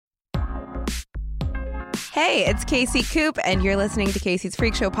Hey, it's Casey Coop, and you're listening to Casey's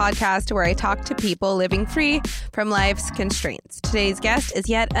Freak Show podcast, where I talk to people living free from life's constraints. Today's guest is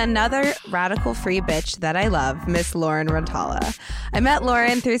yet another radical free bitch that I love, Miss Lauren Rantala. I met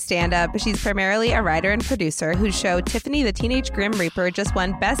Lauren through stand-up. She's primarily a writer and producer whose show Tiffany the Teenage Grim Reaper just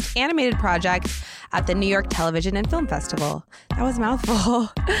won Best Animated Project at the New York Television and Film Festival. That was a mouthful.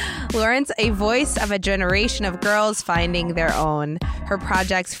 Lauren's a voice of a generation of girls finding their own. Her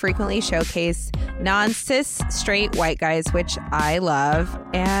projects frequently showcase non-cis straight white guys, which I love.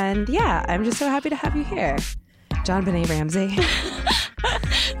 And yeah, I'm just so happy to have you here. John Benet Ramsey.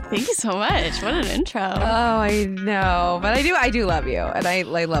 Thank you so much. What an intro. Oh, I know. But I do love you. And I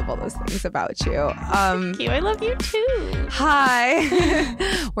love all those things about you. Thank you. I love you too.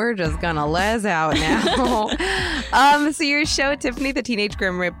 Hi. We're just gonna les out now. So your show, Tiffany the Teenage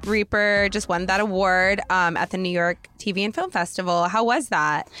Grim Reaper, just won that award at the New York TV and Film Festival. How was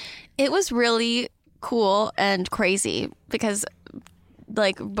that? It was really cool and crazy because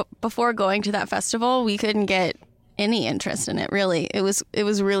before going to that festival, we couldn't get any interest in it, really. It was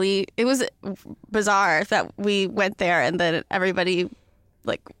bizarre that we went there and then everybody,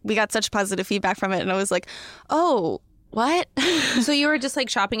 we got such positive feedback from it, and I was like, oh, what? So you were just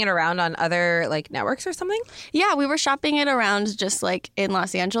shopping it around on other networks or something? Yeah, we were shopping it around just in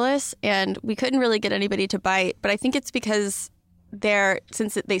Los Angeles, and we couldn't really get anybody to bite, but I think it's because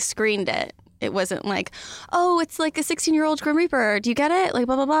since they screened it, it wasn't oh, it's a 16-year-old Grim Reaper. Do you get it? Blah,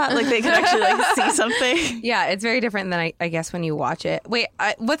 blah, blah. They could actually see something. Yeah, it's very different than I guess when you watch it. Wait,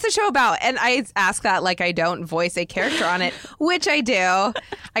 what's the show about? And I ask that I don't voice a character on it, which I do.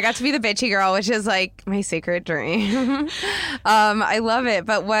 I got to be the bitchy girl, which is my secret dream. I love it.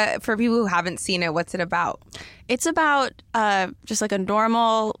 But for people who haven't seen it, what's it about? It's about just a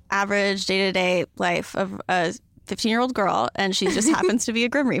normal, average, day-to-day life of a 15-year-old girl, and she just happens to be a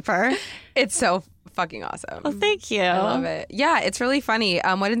Grim Reaper. It's so fucking awesome. Well, thank you. I love it. Yeah, it's really funny.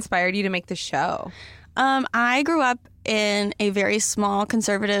 What inspired you to make the show? I grew up in a very small,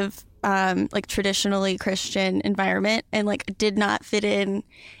 conservative, traditionally Christian environment, and did not fit in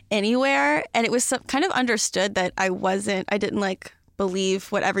anywhere. And it was kind of understood that I didn't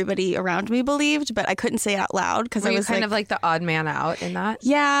believe what everybody around me believed, but I couldn't say it out loud because I was kind of the odd man out in that.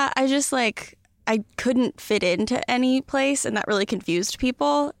 Yeah, I just I couldn't fit into any place, and that really confused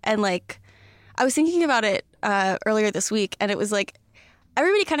people. And I was thinking about it earlier this week, and it was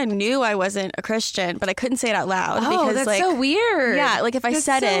everybody kind of knew I wasn't a Christian, but I couldn't say it out loud. Oh, because, that's so weird. Yeah, if I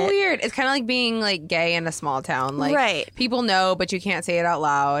said so it. Weird. It's kind of like being gay in a small town. Right. People know, but you can't say it out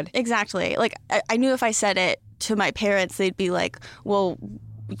loud. Exactly. I knew if I said it to my parents, they'd be well,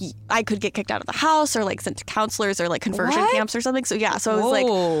 I could get kicked out of the house or sent to counselors or conversion camps or something. So yeah, so I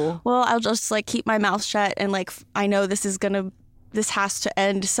was well, I'll just keep my mouth shut, and I know this has to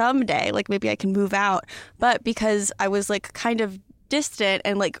end someday. Maybe I can move out. But because I was kind of distant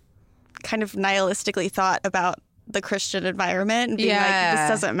and kind of nihilistically thought about the Christian environment and being this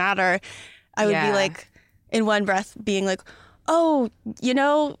doesn't matter, I would be in one breath being oh,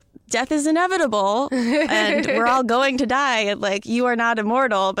 death is inevitable and we're all going to die, and you are not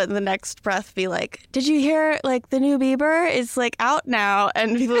immortal. But in the next breath be did you hear the new Bieber is out now?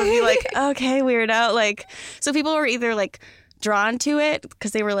 And people would be okay, weirdo. So people were either drawn to it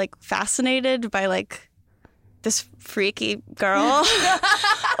because they were fascinated by this freaky girl,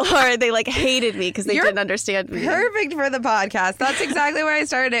 or they hated me because they didn't understand me. Perfect for the podcast. That's exactly where I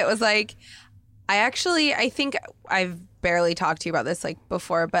started. It was I think I've barely talked to you about this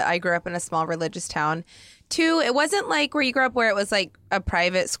before, but I grew up in a small religious town. Too, it wasn't where you grew up, where it was a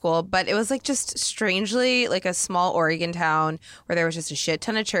private school, but it was just strangely a small Oregon town where there was just a shit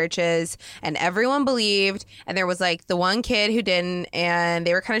ton of churches and everyone believed, and there was the one kid who didn't, and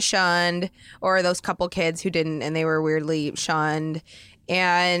they were kind of shunned, or those couple kids who didn't, and they were weirdly shunned.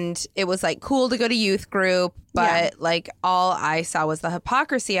 And it was cool to go to youth group, but all I saw was the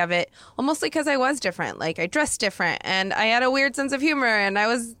hypocrisy of it, almost because I was different. I dressed different, and I had a weird sense of humor, and I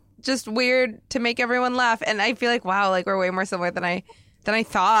was just weird to make everyone laugh. And I feel wow, we're way more similar than I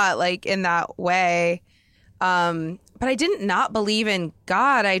thought, in that way. But I didn't not believe in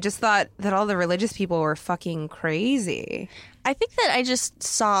God. I just thought that all the religious people were fucking crazy. I think that I just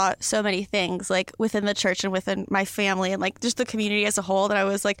saw so many things within the church and within my family and just the community as a whole that I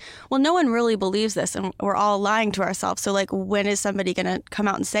was well, no one really believes this, and we're all lying to ourselves. So when is somebody going to come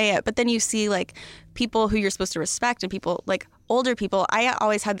out and say it? But then you see people who you're supposed to respect, and people older people. I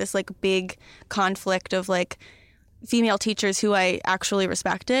always had this big conflict of female teachers who I actually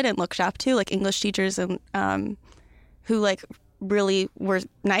respected and looked up to, English teachers, and who really were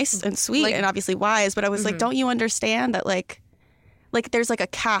nice and sweet and obviously wise. But I was don't you understand that there's a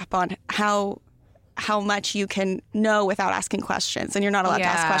cap on how how much you can know without asking questions, and you're not allowed to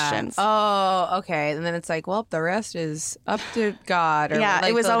ask questions. Oh, okay. And then it's like, well, the rest is up to God. Or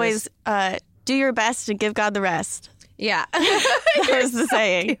It was always do your best and give God the rest. Yeah. That was the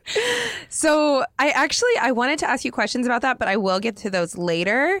saying. So I wanted to ask you questions about that, but I will get to those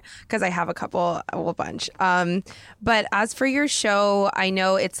later because I have a bunch. But as for your show, I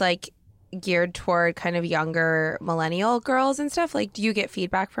know it's like geared toward kind of younger millennial girls and stuff. Like, do you get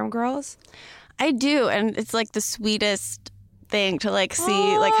feedback from girls? I do. And it's like the sweetest thing to like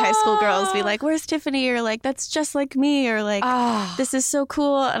see like high school girls be like, where's Tiffany? Or like, that's just like me. Or like, this is so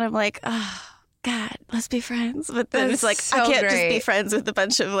cool. And I'm like, God, let's be friends. But then it's like, so I can't just be friends with a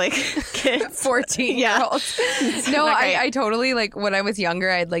bunch of like kids. 14-year-olds. No, I totally, like, when I was younger,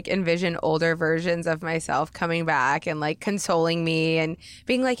 I'd like envision older versions of myself coming back and like consoling me and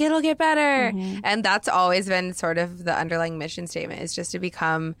being like, it'll get better. Mm-hmm. And that's always been sort of the underlying mission statement, is just to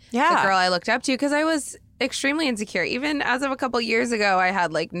become the girl I looked up to, because I was extremely insecure. Even as of a couple years ago, I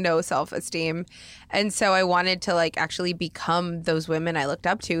had like no self-esteem. And so I wanted to like actually become those women I looked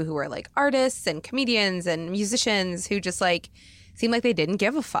up to who were like artists and comedians and musicians who just like seemed like they didn't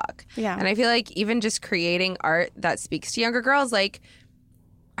give a fuck. Yeah. And I feel like even just creating art that speaks to younger girls, like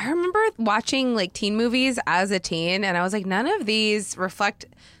I remember watching like teen movies as a teen and I was like, none of these reflect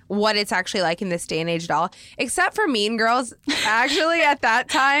what it's actually like in this day and age at all, except for Mean Girls. Actually, at that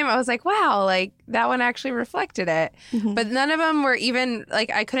time, I was like, wow, like that one actually reflected it. Mm-hmm. But none of them were even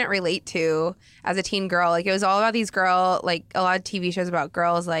like I couldn't relate to as a teen girl. Like it was all about these like a lot of TV shows about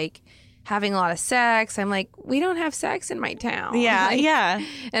girls like having a lot of sex. I'm like, we don't have sex in my town. Yeah, like, yeah.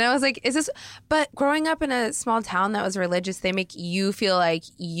 And I was like, is this? But growing up in a small town that was religious, they make you feel like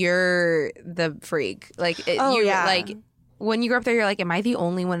you're the freak. Like like. When you grow up there, you're like, am I the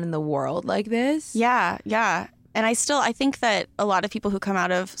only one in the world like this? Yeah, yeah. And I think that a lot of people who come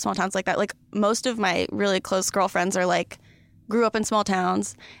out of small towns like that, like most of my really close girlfriends are like, grew up in small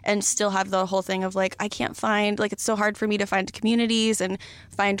towns and still have the whole thing of like, I can't find, like it's so hard for me to find communities and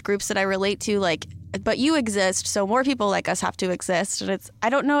find groups that I relate to, like, but you exist, so more people like us have to exist. And I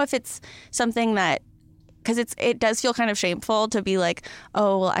don't know if it's something that, because it does feel kind of shameful to be like,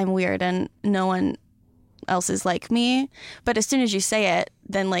 oh, well, I'm weird and no one else is like me. But as soon as you say it,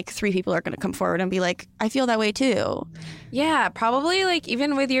 then like 3 people are going to come forward and be like, I feel that way too. Yeah, probably like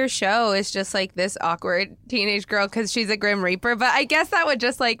even with your show, it's just like this awkward teenage girl because she's a Grim Reaper. But I guess that would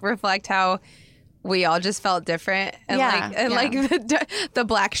just like reflect how we all just felt different. And like the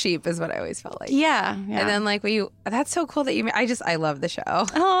black sheep is what I always felt like. Yeah. And then like that's so cool that I love the show.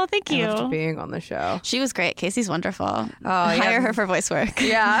 Oh, thank you. I loved being on the show. She was great. Casey's wonderful. Oh, hire her for voice work.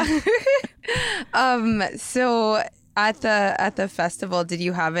 Yeah. So at the festival, did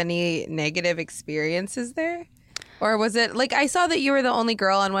you have any negative experiences there? Or was it like I saw that you were the only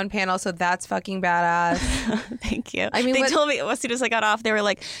girl on one panel, so that's fucking badass. Thank you. I mean, they told me as soon as I got off, they were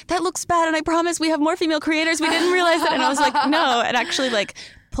like, "That looks bad," and I promise we have more female creators. We didn't realize it, and I was like, "No." It actually like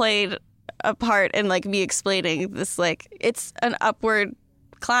played a part in like me explaining this. Like, it's an upward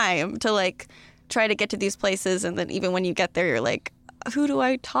climb to like try to get to these places, and then even when you get there, you're like, who do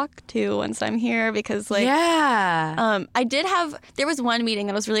I talk to once I'm here? Because like, there was one meeting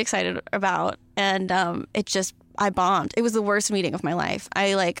that I was really excited about, and I bombed. It was the worst meeting of my life.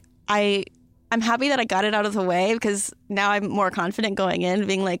 I'm happy that I got it out of the way because now I'm more confident going in,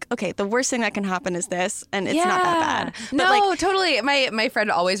 being like, okay, the worst thing that can happen is this, and it's not that bad. But totally. My friend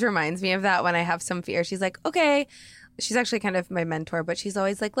always reminds me of that when I have some fear. She's like, okay. She's actually kind of my mentor, but she's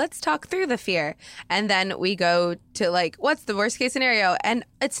always like, let's talk through the fear. And then we go to like, what's the worst case scenario? And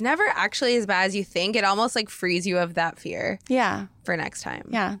it's never actually as bad as you think. It almost like frees you of that fear. Yeah. For next time.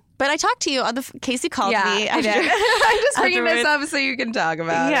 Yeah. But I talked to you on Casey called me. I did. I'm just bringing this up so you can talk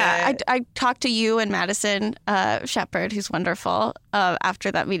about it. Yeah. I talked to you and Madison Shepard, who's wonderful, after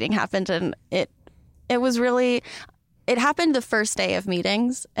that meeting happened. And it was really, it happened the first day of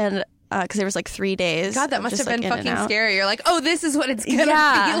meetings. And because there was like 3 days. God, that must have been fucking scary. You're like, oh, this is what it's going to be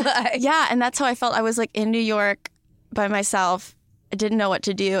like. Yeah, and that's how I felt. I was like in New York by myself. I didn't know what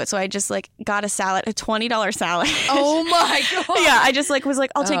to do. So I just like got a salad, a $20 salad. Oh my God. Yeah, I just like was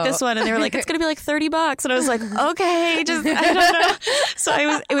like, I'll take this one. And they were like, it's going to be like $30. And I was like, okay, I don't know. So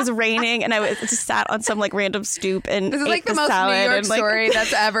it was raining and I just sat on some like random stoop and this is like the most salad New York and, like, story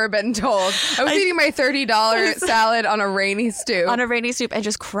that's ever been told. I was eating my $30 salad on a rainy stoop. On a rainy stoop and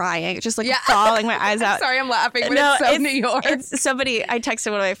just crying, just like bawling my eyes out. Sorry, I'm laughing, but it's so New York. I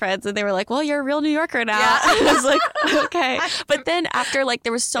texted one of my friends and they were like, well, you're a real New Yorker now. Yeah. I was like, okay. But then after like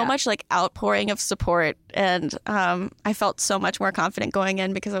there was so much like outpouring of support and I felt so much more confident going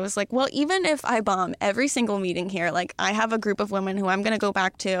in because I was like, well, even if I bomb every single meeting here, like I have a group of women who I'm going to go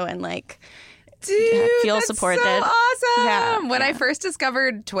back to and like feel supported. So awesome. Yeah, when I first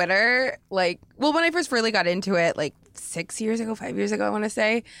discovered Twitter, when I first really got into it, 5 years ago, I want to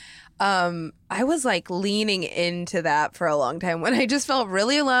say, I was leaning into that for a long time when I just felt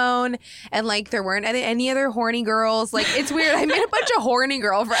really alone and there weren't any other horny girls. It's weird. I made a bunch of horny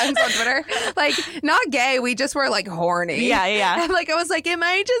girl friends on Twitter. Not gay. We just were horny. Yeah. And I was am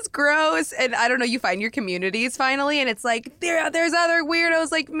I just gross? And I don't know, you find your communities finally and it's there's other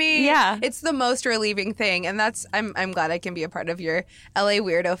weirdos like me. Yeah. It's the most relieving thing. And I'm glad I can be a part of your LA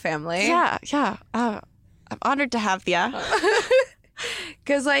weirdo family. Yeah. I'm honored to have you.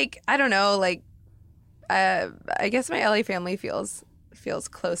 Because, I don't know, I guess my LA family feels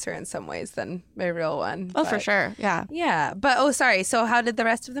closer in some ways than my real one. Oh, for sure. Yeah. Yeah. But, sorry. So how did the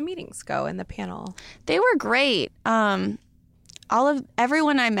rest of the meetings go in the panel? They were great. Everyone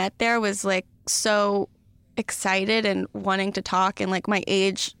I met there was, so excited and wanting to talk. And, my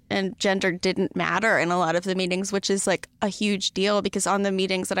age and gender didn't matter in a lot of the meetings, which is, a huge deal. Because on the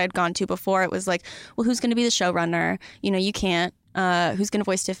meetings that I'd gone to before, it was well, who's going to be the showrunner? You can't. Who's going to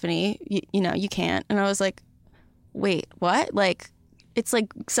voice Tiffany? You can't. And I was wait, what? It's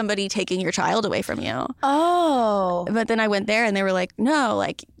somebody taking your child away from you. Oh. But then I went there and they were no,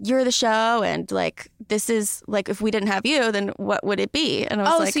 you're the show. And this is if we didn't have you, then what would it be? And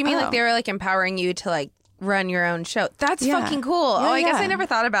I was so you mean they were empowering you to run your own show? That's fucking cool. Yeah, I guess I never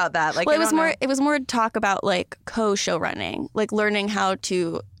thought about that. Well, it was more talk about co-show running,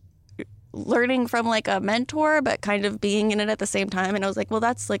 learning from a mentor, but kind of being in it at the same time. And I was well,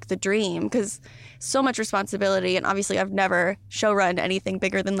 that's the dream, because so much responsibility. And obviously I've never show run anything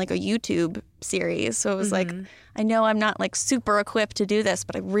bigger than a YouTube series. So it was I know I'm not super equipped to do this,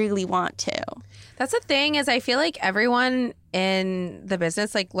 but I really want to. That's the thing is I feel everyone in the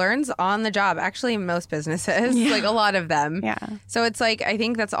business learns on the job. Actually, most businesses, a lot of them. Yeah. So it's I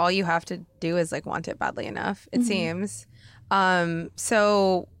think that's all you have to do is want it badly enough, it seems.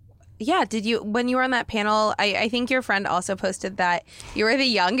 So yeah, when you were on that panel, I think your friend also posted that you were the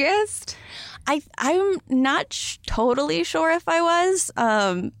youngest? I'm not totally sure if I was,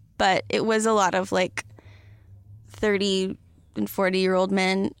 but it was a lot of 30 and 40-year-old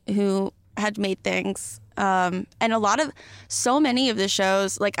men who had made things. And so many of the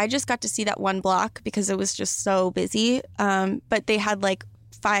shows, I just got to see that one block because it was just so busy. But they had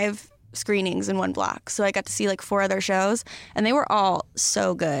 5 screenings in one block. So I got to see 4 other shows and they were all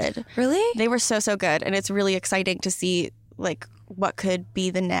so good. Really? They were so good. And it's really exciting to see what could be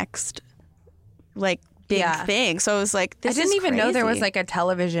the next big thing. So it was this I didn't even know there was a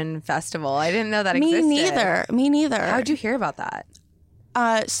television festival. I didn't know that existed. Me neither. How'd you hear about that?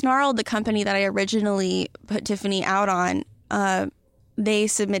 Snarled, the company that I originally put Tiffany out on, they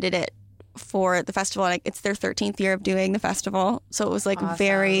submitted it for the festival. And it's their 13th year of doing the festival. So it was awesome.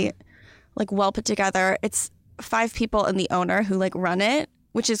 Very well put together. It's 5 people and the owner who run it,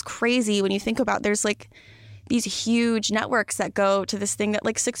 which is crazy when you think about there's these huge networks that go to this thing that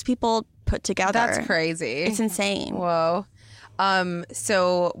 6 people put together. That's crazy. It's insane. Whoa.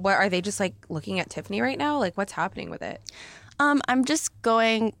 So what are they just looking at Tiffany right now? What's happening with it? I'm just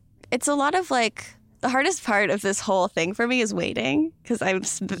going. It's a lot of the hardest part of this whole thing for me is waiting because I'm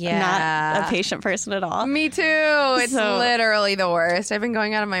not a patient person at all. Me too. It's literally the worst. I've been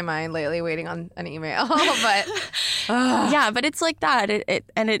going out of my mind lately waiting on an email. But yeah, but it's that.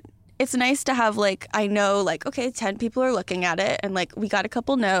 It's nice to have I know okay, 10 people are looking at it and we got a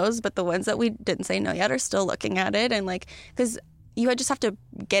couple no's, but the ones that we didn't say no yet are still looking at it and because you just have to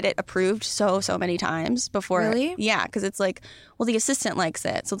get it approved so many times before. Really? Yeah, because it's well, the assistant likes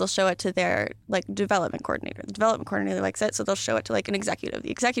it, so they'll show it to their development coordinator. The development coordinator likes it, so they'll show it to an executive.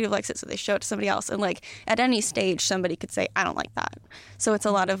 The executive likes it, so they show it to somebody else. And at any stage, somebody could say, I don't like that. So it's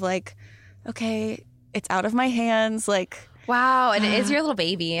a lot of okay, it's out of my hands. Wow, and it is your little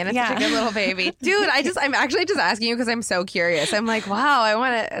baby, and it's such a good little baby. Dude, I'm actually just asking you because I'm so curious. I'm wow, I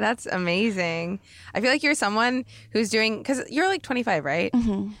want to, that's amazing. I feel you're someone who's doing, because you're 25, right?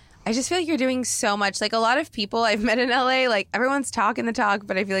 Mm-hmm. I just feel you're doing so much. A lot of people I've met in LA, everyone's talking the talk,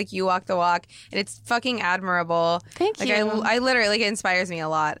 but I feel you walk the walk, and it's fucking admirable. Thank you. I literally, it inspires me a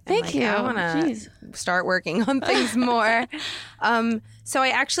lot. Thank you. I want to start working on things more. So I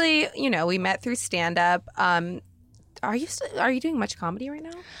actually, we met through stand-up. Are you doing much comedy right now?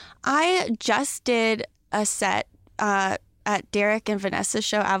 I just did a set at Derek and Vanessa's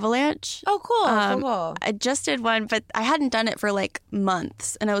show Avalanche. Oh, cool. I just did one, but I hadn't done it for like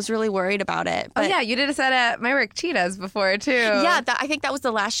months, and I was really worried about it. But, oh, yeah, you did a set at my work, Cheetahs, before, too. Yeah, I think that was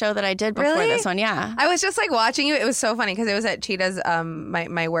the last show that I did before this one, yeah. I was just like watching you. It was so funny because it was at Cheetah's,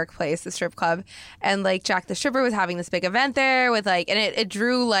 my workplace, the strip club, and like Jack the Stripper was having this big event there with like, and it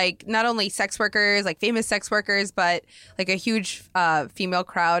drew like not only sex workers, like famous sex workers, but like a huge female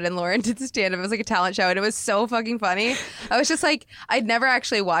crowd, and Lauren did stand up. It was like a talent show, and it was so fucking funny. I was just like, I'd never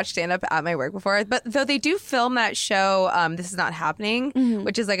actually watched stand up at my work before, but though they do film that show, This Is Not Happening,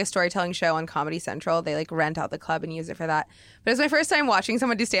 which is like a storytelling show on Comedy Central. They like rent out the club and use it for that. But it was my first time watching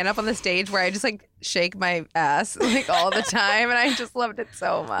someone do stand up on the stage where I just like shake my ass like all the time, and I just loved it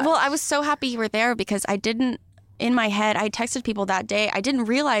so much. Well, I was so happy you were there because I didn't. In my head, I texted people that day. I didn't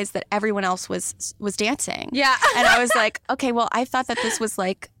realize that everyone else was dancing. Yeah, and I was like, okay, well, I thought that this was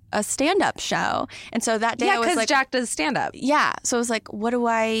like a stand-up show, and so that day I was like, because Jack does stand-up. Yeah, so I was like, what do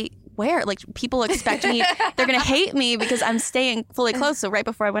I wear? Like, people expect me, they're gonna hate me because I'm staying fully clothed. So right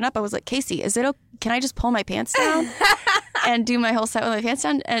before I went up, I was like, Casey, is it okay? Can I just pull my pants down and do my whole set with my pants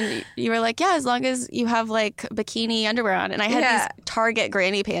down? And you were like, yeah, as long as you have like bikini underwear on. And I had these Target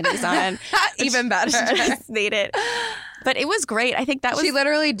granny panties on. Even better. Just made it. But it was great. I think that was... She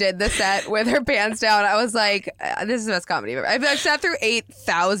literally did the set with her pants down. I was like, this is the best comedy I've ever... I've sat through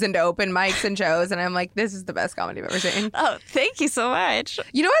 8,000 open mics and shows, and I'm like, this is the best comedy I've ever seen. Oh, thank you so much.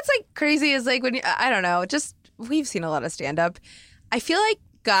 You know what's like crazy is like when you... I don't know, just... We've seen a lot of stand-up. I feel like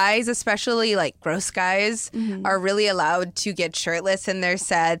guys, especially like gross guys, are really allowed to get shirtless in their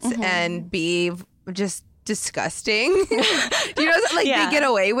sets and be just disgusting. You know, like they get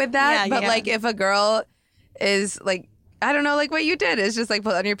away with that. But like if a girl is like, I don't know, like what you did is just like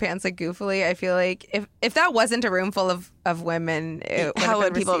put on your pants like goofily. I feel like if that wasn't a room full of women, how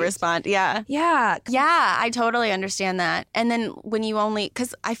would people respond? Yeah. Yeah. Yeah, I totally understand that. And then when you only,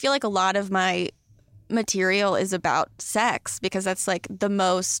 because I feel like a lot of my material is about sex because that's the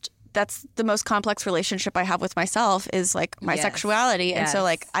most complex relationship I have with myself is like my sexuality. And so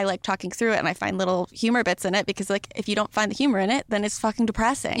like I like talking through it and I find little humor bits in it because like if you don't find the humor in it, then it's fucking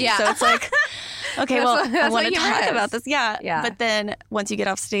depressing. Yeah. So it's like, okay, I want to talk about this. Yeah. But then once you get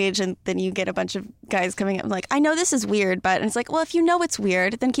off stage and then you get a bunch of guys coming up like, I know this is weird, but and it's like, well, if you know it's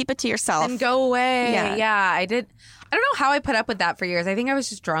weird, then keep it to yourself. And go away. Yeah. I don't know how I put up with that for years. I think I was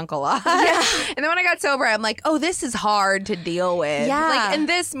just drunk a lot. Yeah. And then when I got sober, I'm like, oh, this is hard to deal with. Yeah. Like, and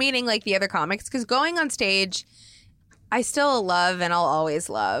this meaning like the other comics, because going on stage, I still love and I'll always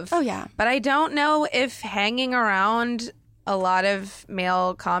love. Oh, yeah. But I don't know if hanging around a lot of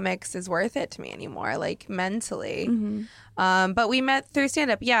male comics is worth it to me anymore, like mentally. But we met through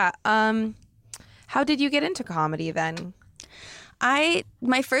stand-up. Yeah. How did you get into comedy then?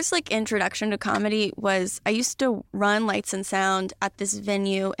 My first like introduction to comedy was I used to run lights and sound at this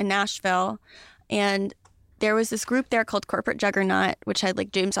venue in Nashville, and there was this group there called Corporate Juggernaut, which had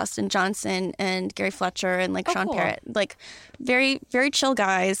like James Austin Johnson and Gary Fletcher and like Sean Parrott, like very, very chill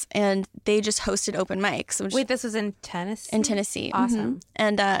guys, and they just hosted open mics. Wait, this was in Tennessee? In Tennessee. Awesome.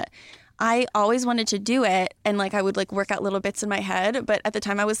 And I always wanted to do it, and like I would like work out little bits in my head, but at the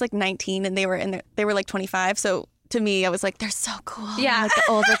time I was like 19 and they were like 25, so to me, I was like, they're so cool. Yeah. Like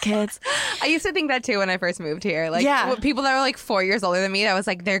the older kids. I used to think that too when I first moved here. Like people that were like 4 years older than me, I was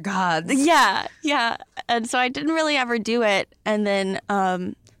like, they're gods. Yeah. Yeah. And so I didn't really ever do it. And then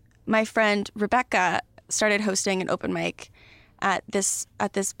my friend Rebecca started hosting an open mic at this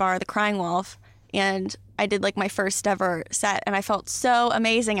bar, The Crying Wolf. And I did like my first ever set. And I felt so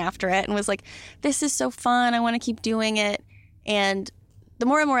amazing after it and was like, this is so fun. I want to keep doing it. And the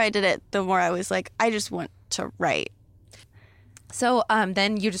more and more I did it, the more I was like, I just want to write. So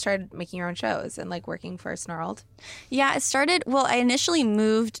then you just started making your own shows and like working for Snarled? Yeah, it started, well, I initially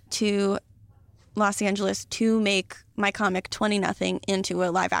moved to Los Angeles to make my comic 20 Nothing into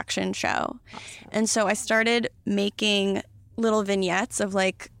a live action show. Awesome. And so I started making little vignettes of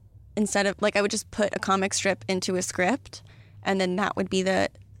like, instead of like I would just put a comic strip into a script and then that would be the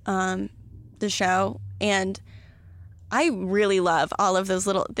show. And I really love all of those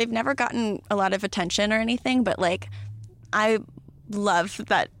little, they've never gotten a lot of attention or anything, but like I love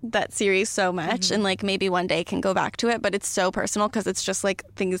that series so much and like maybe one day can go back to it, but it's so personal because it's just like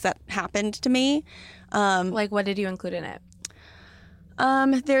things that happened to me. Like what did you include in it?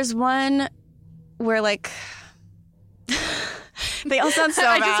 There's one where like they all sound so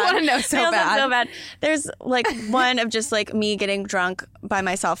bad. I just want to know so bad. There's like one of just like me getting drunk by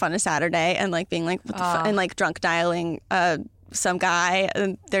myself on a Saturday and like being like, what the and like drunk dialing some guy.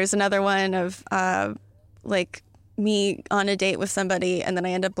 And there's another one of like me on a date with somebody and then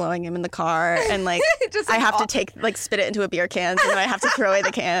I end up blowing him in the car and like I have to spit it into a beer can, and then I have to throw away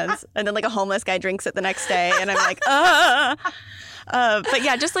the cans, and then like a homeless guy drinks it the next day and I'm like, but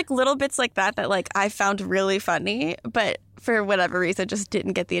yeah, just like little bits like that like I found really funny, but for whatever reason just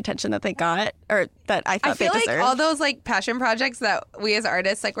didn't get the attention that they got or that I thought they deserved. I feel like all those like passion projects that we as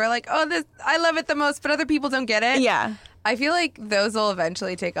artists like we're like, oh, this I love it the most, but other people don't get it. Yeah. I feel like those will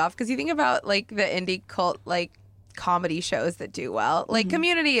eventually take off because you think about like the indie cult like comedy shows that do well. Like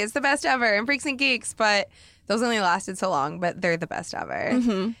Community is the best ever and Freaks and Geeks, but those only lasted so long, but they're the best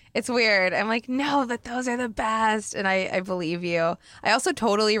ever. It's weird. I'm like, no, but those are the best. And I believe you. I also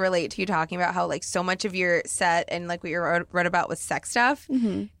totally relate to you talking about how like so much of your set and like what you wrote about was sex stuff.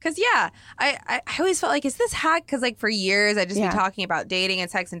 Because I always felt like, is this hack? Because like for years I'd just be talking about dating and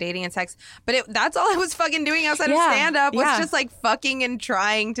sex. But that's all I was fucking doing outside of stand-up was just like fucking and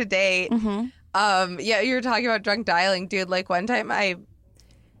trying to date. You were talking about drunk dialing, dude. Like one time I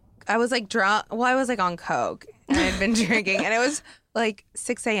was like drunk. Well, I was like on coke and I had been drinking, and it was like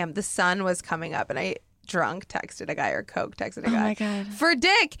 6 a.m. The sun was coming up, and I drunk texted a guy or coke texted a guy. Oh my God. For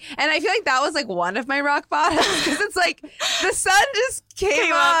dick. And I feel like that was like one of my rock bottoms because it's like the sun just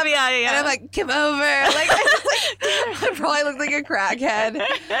came up. Yeah. And I'm like, come over. Like I probably looked like a crackhead.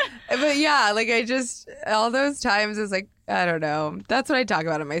 But yeah, like I just all those times is like, I don't know. That's what I talk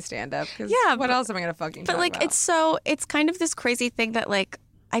about in my stand-up. What else am I gonna fucking talk about? But it's kind of this crazy thing that like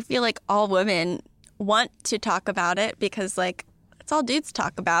I feel like all women want to talk about it because like it's all dudes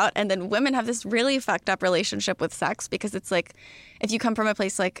talk about, and then women have this really fucked up relationship with sex because it's like if you come from a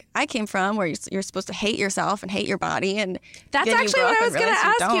place like I came from where you're supposed to hate yourself and hate your body, and that's actually what I was going to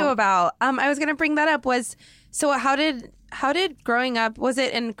ask you about. I was going to bring that up. So how did growing up, was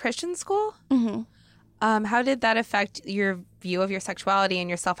it in Christian school? How did that affect your view of your sexuality and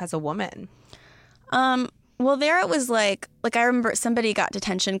yourself as a woman? Well, there it was like I remember somebody got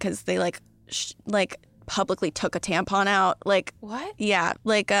detention because they like publicly took a tampon out. Like what? Yeah,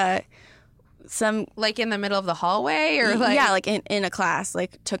 like some like in the middle of the hallway or like like in a class,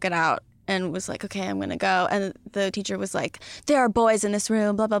 like took it out and was like, okay, I'm gonna go. And the teacher was like, there are boys in this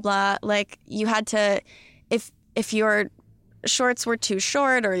room, blah blah blah. Like you had to, if your shorts were too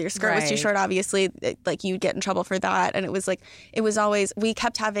short or your skirt was too short, obviously, like you'd get in trouble for that. And it was always, we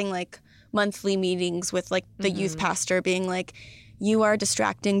kept having like monthly meetings with like the youth pastor being like, you are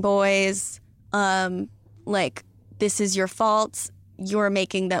distracting boys, like this is your fault, you're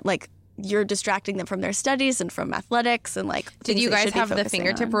making them like you're distracting them from their studies and from athletics and like did you guys have the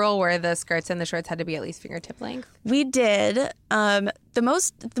fingertip rule where the skirts and the shorts had to be at least fingertip length? We did. The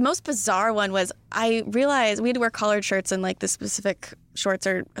most bizarre one was I realized we had to wear collared shirts and like the specific shorts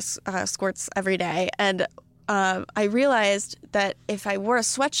or skirts every day, and I realized that if I wore a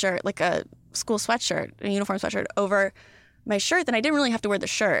sweatshirt, like a school sweatshirt, a uniform sweatshirt over my shirt, then I didn't really have to wear the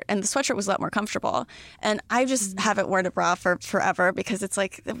shirt, and the sweatshirt was a lot more comfortable. And I just haven't worn a bra for forever because it's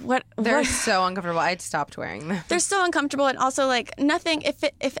like they're so uncomfortable. I'd stopped wearing them. They're so uncomfortable, and also like nothing.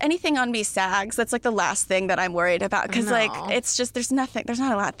 If anything on me sags, that's like the last thing that I'm worried about because like it's just there's not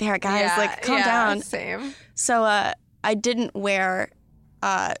a lot there, guys. Yeah, like calm down. Same. So I didn't wear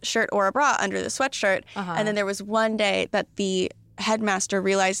a shirt or a bra under the sweatshirt, and then there was one day that the headmaster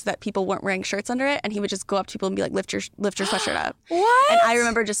realized that people weren't wearing shirts under it, and he would just go up to people and be like, lift your sweatshirt up. What? And I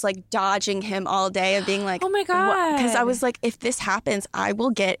remember just like dodging him all day and being like, oh my God. Because I was like, if this happens, I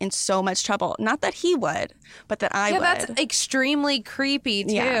will get in so much trouble. Not that he would, but that I would. That's extremely creepy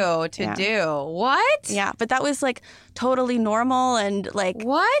too to do. What? Yeah, but that was like totally normal and like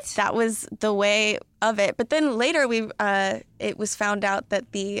what? That was the way of it. But then later it was found out that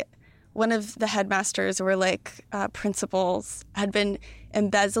one of the headmasters or like principals had been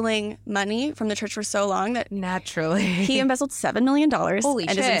embezzling money from the church for so long that naturally he embezzled $7 million. Holy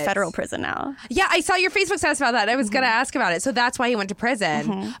and shit. is in federal prison now. Yeah, I saw your Facebook status about that. I was going to ask about it. So that's why he went to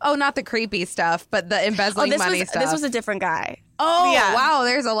prison. Oh, not the creepy stuff, but the embezzling money stuff. This was a different guy. Oh, yeah. Wow.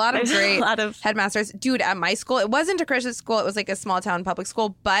 There's a lot of great headmasters. Dude, at my school, it wasn't a Christian school. It was like a small town public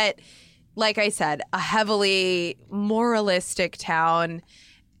school. But like I said, a heavily moralistic town.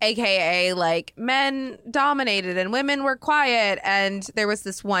 AKA like men dominated and women were quiet. And there was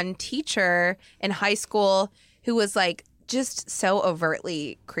this one teacher in high school who was like just so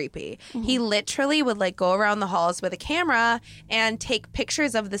overtly creepy. He literally would like go around the halls with a camera and take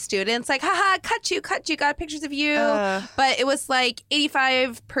pictures of the students like, haha, cut you, got pictures of you. But it was like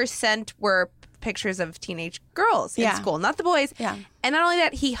 85% were pictures of teenage girls in school, not the boys. Yeah. And not only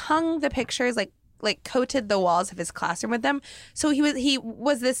that, he hung the pictures like coated the walls of his classroom with them. So he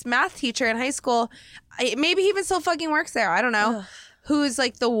was this math teacher in high school. Maybe he even still fucking works there. I don't know. whose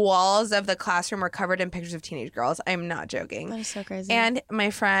like the walls of the classroom were covered in pictures of teenage girls. I'm not joking. That is so crazy. And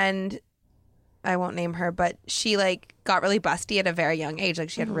my friend, I won't name her, but she like got really busty at a very young age. Like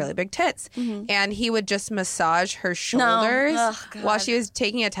she had really big tits. And he would just massage her shoulders while she was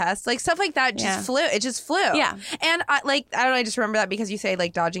taking a test. Like stuff like that just flew. It just flew. Yeah. And I don't know, I just remember that because you say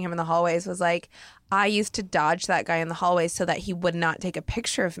like dodging him in the hallways was like, I used to dodge that guy in the hallways so that he would not take a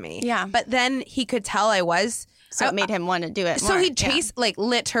picture of me. Yeah. But then he could tell I was. So it made him want to do it more. So he'd chase, like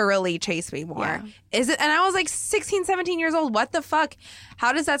literally chase me more. Yeah. Is it? And I was like 16, 17 years old. What the fuck?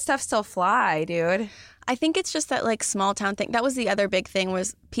 How does that stuff still fly, dude? I think it's just that like small town thing. That was the other big thing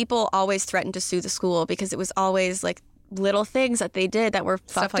was people always threatened to sue the school because it was always like little things that they did that were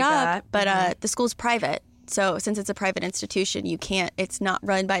fucked like up. that. But the school's private. So since it's a private institution, it's not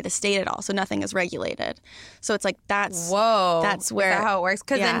run by the state at all. So nothing is regulated. So it's like that's where. Is that how it works?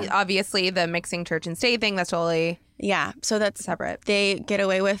 Because then obviously the mixing church and state thing, that's totally so that's separate. They get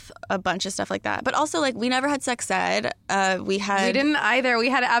away with a bunch of stuff like that. But also like we never had sex ed. We didn't either. We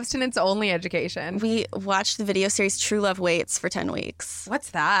had abstinence only education. We watched the video series True Love Waits for 10 weeks.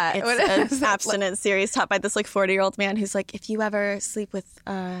 What's that? It's an abstinence series taught by this like 40-year-old man who's like, if you ever sleep with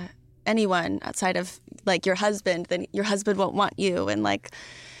anyone outside of like your husband, then your husband won't want you. And like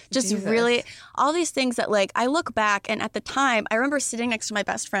just really all these things that like I look back and at the time I remember sitting next to my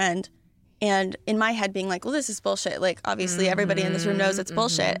best friend and in my head being like, well, this is bullshit. Like obviously everybody in this room knows it's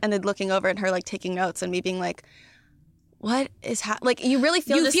bullshit. And then looking over at her like taking notes and me being like, what is like you really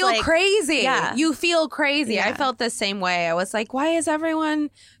feel you feel like, crazy. Yeah. You feel crazy. Yeah. I felt the same way. I was like, why is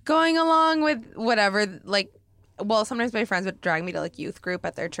everyone going along with whatever? Like, well, sometimes my friends would drag me to like youth group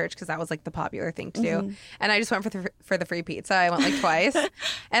at their church because that was like the popular thing to do. And I just went for the free pizza. I went like twice.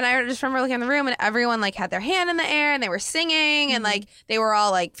 And I just remember looking in the room and everyone like had their hand in the air and they were singing and like they were all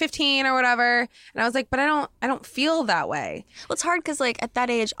like 15 or whatever. And I was like, but I don't feel that way. Well, it's hard because like at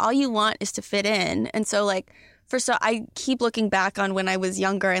that age, all you want is to fit in. And so like I keep looking back on when I was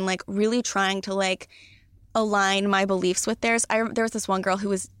younger and like really trying to like align my beliefs with theirs. There was this one girl who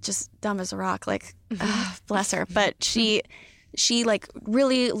was just dumb as a rock, like bless her, but she like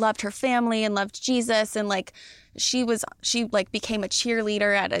really loved her family and loved Jesus, and like she like became a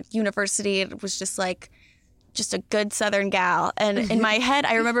cheerleader at a university and was just like just a good Southern gal. And in my head,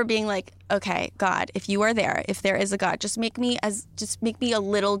 I remember being like, okay, God, if you are there, if there is a God, just make me a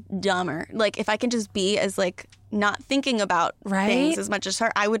little dumber. Like if I can just be as like not thinking about things as much as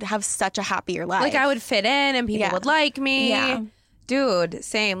her, I would have such a happier life. Like I would fit in and people would like me. Yeah. Dude,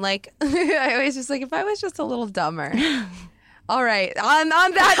 same. Like I always just like if I was just a little dumber. All right. On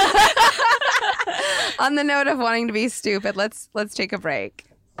that on the note of wanting to be stupid, let's take a break.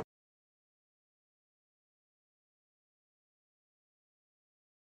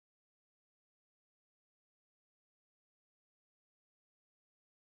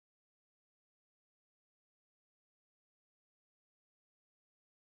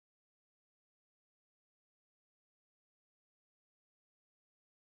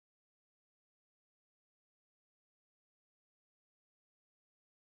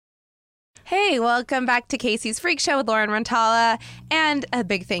 Hey, welcome back to Casey's Freak Show with Lauren Rantala. And a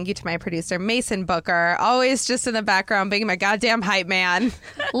big thank you to my producer, Mason Booker. Always just in the background being my goddamn hype man.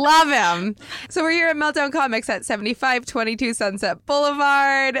 Love him. So we're here at Meltdown Comics at 7522 Sunset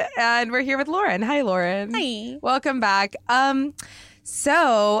Boulevard. And we're here with Lauren. Hi, Lauren. Hi. Welcome back.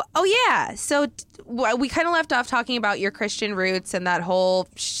 So we kind of left off talking about your Christian roots and that whole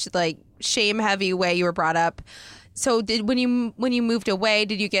shame-heavy way you were brought up. So when you moved away,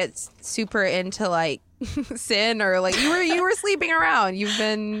 did you get super into like sin or like you were sleeping around? You've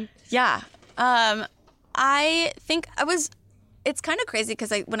been I think it's kind of crazy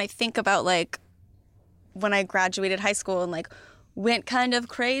because when I think about like when I graduated high school and like went kind of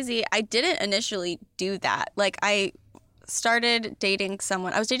crazy, I didn't initially do that. Like I started dating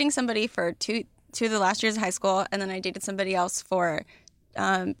someone. I was dating somebody for two of the last years of high school, and then I dated somebody else for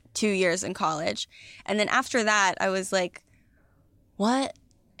 2 years in college. And then after that, I was like, what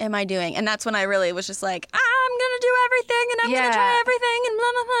am I doing? And that's when I really was just like, I'm going to do everything and I'm going to try everything and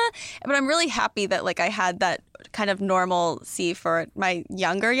blah, blah, blah. But I'm really happy that like I had that kind of normalcy for my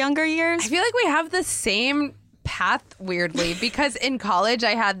younger years. I feel like we have the same path weirdly because in college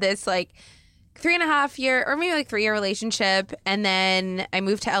I had this like 3.5 year or maybe like 3 year relationship. And then I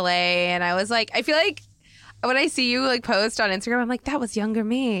moved to LA and I was like, I feel like when I see you like post on Instagram, I'm like, that was younger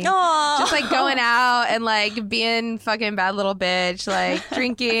me. Aww. Just like going out and like being fucking bad little bitch, like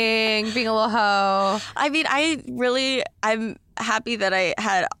drinking, being a little hoe. I mean, I'm happy that I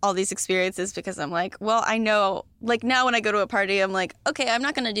had all these experiences because I'm like, well, I know like now when I go to a party, I'm like, okay, I'm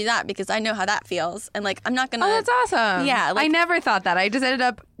not going to do that because I know how that feels. And like, I'm not going to. Oh, that's awesome. Yeah. Like, I never thought that. I just ended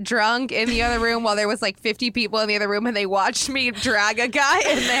up drunk in the other room while there was like 50 people in the other room and they watched me drag a guy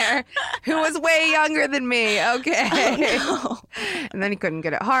in there who was way younger than me. Okay. oh, no. And then he couldn't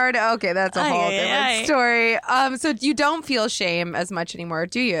get it hard. Okay, that's a whole different story. So you don't feel shame as much anymore,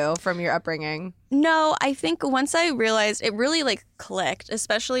 do you, from your upbringing? No, I think once I realized it really like clicked,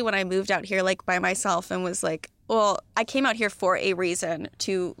 especially when I moved out here like by myself and was like, well, I came out here for a reason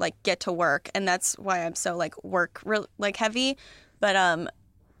to like get to work, and that's why I'm so like work like heavy. But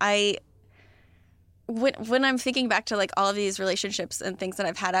when I'm thinking back to like all of these relationships and things that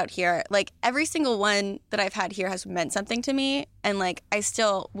I've had out here, like every single one that I've had here has meant something to me, and like I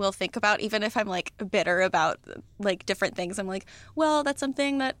still will think about, even if I'm like bitter about like different things. I'm like, well, that's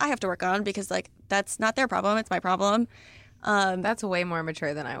something that I have to work on because like that's not their problem, it's my problem. That's way more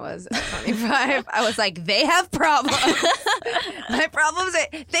mature than I was at 25. I was like, they have problems. My problems are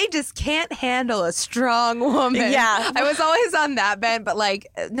they just can't handle a strong woman. Yeah. I was always on that bent, but like,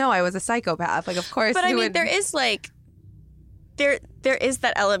 no, I was a psychopath. Like, of course. But I mean, there is like, there is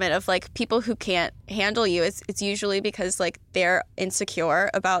that element of like people who can't handle you. It's usually because like they're insecure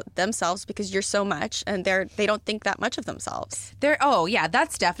about themselves because you're so much, and they don't think that much of themselves. Oh yeah,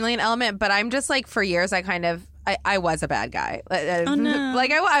 that's definitely an element. But I'm just like, for years, I was a bad guy. Oh, no.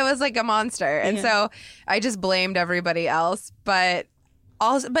 Like I was like a monster. And so I just blamed everybody else. But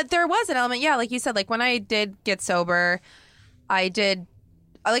there was an element, yeah, like you said, like when I did get sober, I just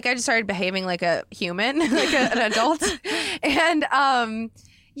started behaving like a human, like an adult. And I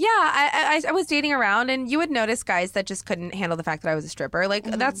was dating around, and you would notice guys that just couldn't handle the fact that I was a stripper. Like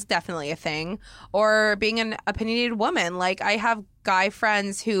that's definitely a thing. Or being an opinionated woman. Like I have guy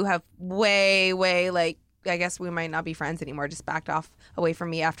friends who have way like, I guess we might not be friends anymore, just backed off away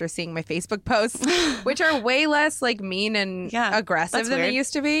from me after seeing my Facebook posts, which are way less like mean and aggressive than they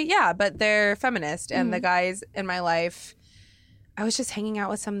used to be. Yeah, but they're feminist. And the guys in my life, I was just hanging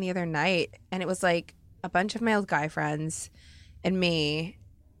out with some the other night, and it was like a bunch of my old guy friends and me.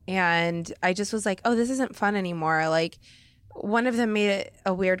 And I just was like, oh, this isn't fun anymore. Like one of them made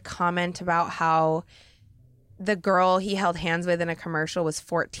a weird comment about how the girl he held hands with in a commercial was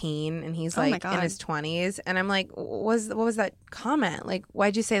 14 and he's like in his 20s. And I'm like, what was that comment? Like,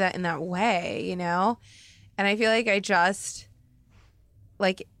 why'd you say that in that way, you know? And I feel like I just,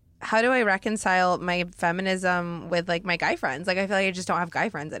 like, how do I reconcile my feminism with, like, my guy friends? Like, I feel like I just don't have guy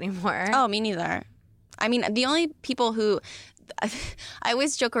friends anymore. Oh, me neither. I mean, the only people who I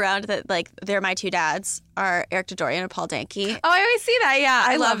always joke around that like they're my two dads are Eric Dodorian and Paul Dankey. Oh, I always see that. Yeah,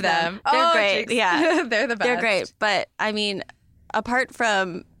 I love them. They're great. Geez. Yeah, they're the best. They're great. But I mean, apart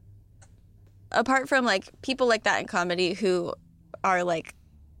from like people like that in comedy who are like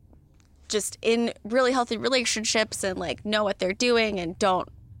just in really healthy relationships and like know what they're doing and don't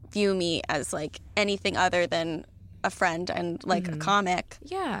view me as like anything other than a friend and like a comic.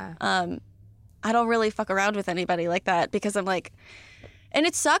 Yeah. I don't really fuck around with anybody like that because I'm like, and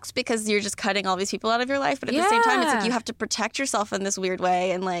it sucks because you're just cutting all these people out of your life. But at the same time, it's like you have to protect yourself in this weird way.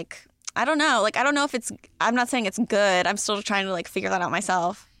 And like, I don't know. Like, I don't know if I'm not saying it's good. I'm still trying to like figure that out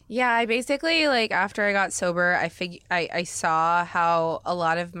myself. Yeah, I basically, like, after I got sober, I saw how a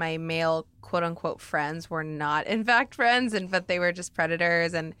lot of my male quote-unquote friends were not, in fact, friends, but they were just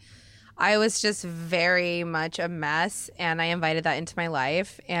predators. And I was just very much a mess, and I invited that into my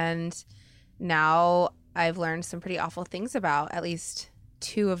life. And now I've learned some pretty awful things about at least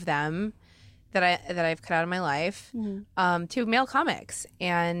two of them that I've cut out of my life, two male comics.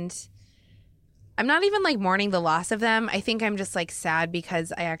 And I'm not even like mourning the loss of them. I think I'm just like sad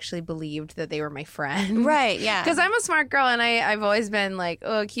because I actually believed that they were my friend. Right, yeah. Because I'm a smart girl and I've always been like,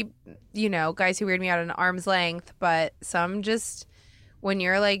 oh, keep, guys who weird me out at an arm's length. But some just, when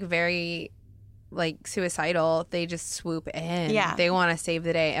you're like very like suicidal, they just swoop in. Yeah. They want to save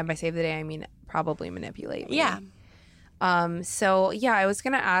the day. And by save the day, I mean probably manipulate me. Yeah. So yeah, I was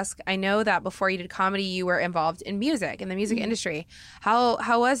going to ask, I know that before you did comedy, you were involved in music, in the music industry. How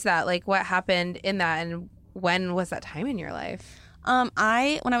was that? Like, what happened in that, and when was that time in your life? When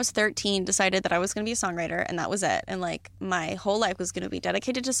I was 13, decided that I was going to be a songwriter, and that was it. And like my whole life was going to be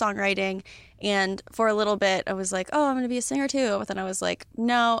dedicated to songwriting. And for a little bit, I was like, oh, I'm going to be a singer too. But then I was like,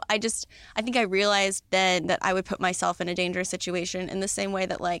 no, I think I realized then that I would put myself in a dangerous situation in the same way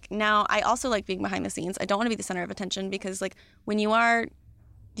that like now I also like being behind the scenes. I don't want to be the center of attention because like when you are,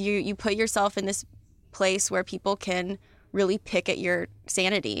 you put yourself in this place where people can really pick at your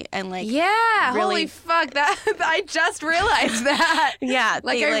sanity and like really, holy fuck, that I just realized that. Yeah,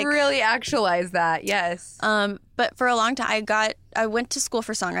 I really actualized that. Yes. But for a long time I went to school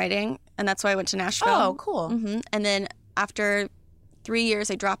for songwriting and that's why I went to Nashville. Oh, cool. And then after 3 years,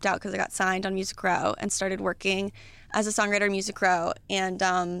 I dropped out because I got signed on Music Row and started working as a songwriter at Music Row.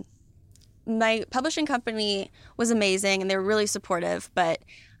 And my publishing company was amazing, and they were really supportive. But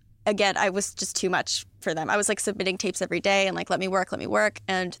again, I was just too much for them. I was like submitting tapes every day and like, let me work.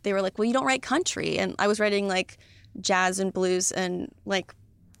 And they were like, well, you don't write country. And I was writing like jazz and blues and like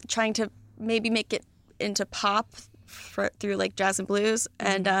trying to maybe make it into pop through like jazz and blues.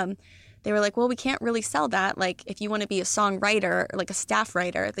 And they were like, well, we can't really sell that. Like, if you want to be a songwriter or like a staff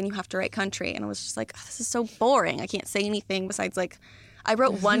writer, then you have to write country. And I was just like, oh, this is so boring. I can't say anything besides like, I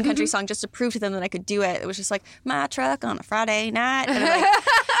wrote one country song just to prove to them that I could do it. It was just like, my truck on a Friday night. And,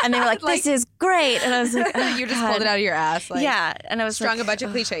 and they were like, this is great. And I was like, oh, you just pulled it out of your ass. Like, yeah. And I was strung a bunch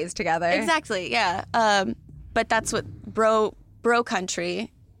of cliches together. Exactly. Yeah. But that's what bro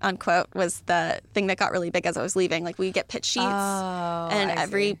country, unquote, was the thing that got really big as I was leaving. Like, we get pitch sheets, and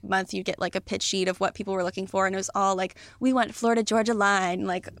every month you get like a pitch sheet of what people were looking for, and it was all like, we want Florida Georgia line,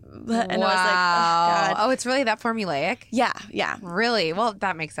 like, and I was like, oh god, oh, it's really that formulaic. Yeah, really. Well,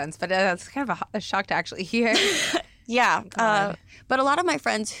 that makes sense, but that's kind of a shock to actually hear. Yeah, but a lot of my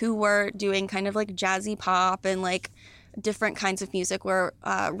friends who were doing kind of like jazzy pop and like different kinds of music were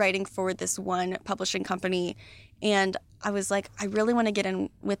writing for this one publishing company, and I was like, I really want to get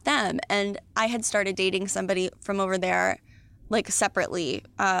in with them. And I had started dating somebody from over there, like separately,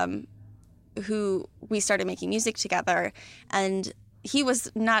 who we started making music together. And he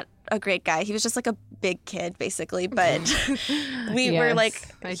was not a great guy. He was just like a big kid, basically. But we were like,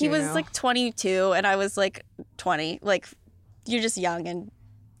 he was like 22 and I was like 20. Like, you're just young and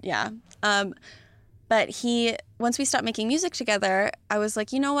yeah. But once we stopped making music together, I was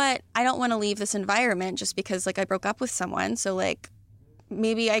like, you know what? I don't want to leave this environment just because like I broke up with someone. So like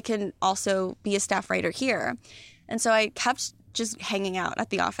maybe I can also be a staff writer here. And so I kept just hanging out at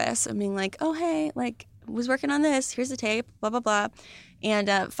the office and being like, oh, hey, like was working on this. Here's the tape, blah, blah, blah.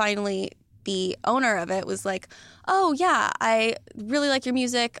 And finally the owner of it was like, oh, yeah, I really like your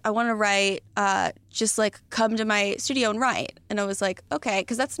music. I want to write. Just like come to my studio and write. And I was like, okay,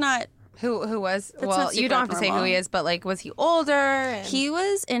 because that's not. Who was? Well, you don't have to say who he is, but like, was he older? He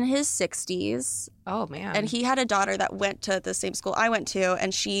was in his 60s. Oh, man. And he had a daughter that went to the same school I went to,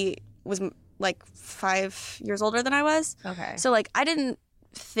 and she was like 5 years older than I was. Okay. So like, I didn't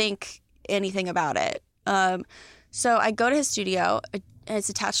think anything about it. So I go to his studio, and it's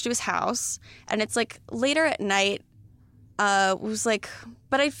attached to his house, and it's like later at night. It was like,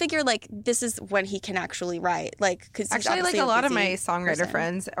 but I figure like this is when he can actually write, like because actually like a lot of my songwriter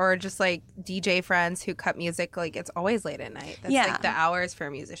friends or just like DJ friends who cut music, like it's always late at night. That's like the hours for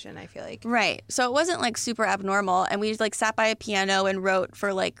a musician, I feel like. Right. So it wasn't like super abnormal, and we like sat by a piano and wrote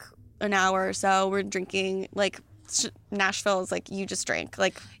for like an hour or so. We're drinking like. Nashville is like you just drink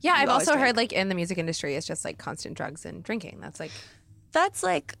like I've also heard like in the music industry it's just like constant drugs and drinking. That's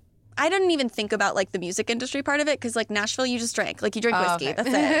like I didn't even think about like the music industry part of it because like Nashville you just drink like you drink whiskey. Okay. That's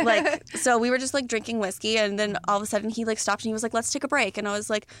it. Like so we were just like drinking whiskey, and then all of a sudden he like stopped and he was like, let's take a break. And I was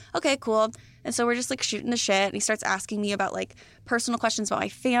like, okay, cool. And so we're just like shooting the shit, and he starts asking me about like personal questions about my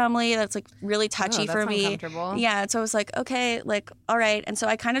family that's like really touchy for me. Yeah. So I was like, okay, like all right. And so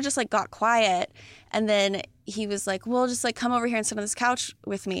I kind of just like got quiet, and then he was like, well, just like come over here and sit on this couch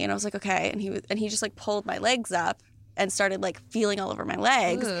with me. And I was like, okay. And he just like pulled my legs up and started like feeling all over my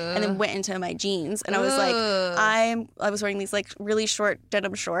legs. Ugh. And then went into my jeans, and I was like, I was wearing these like really short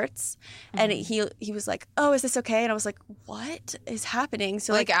denim shorts, and he was like, oh, is this okay? And I was like, what is happening?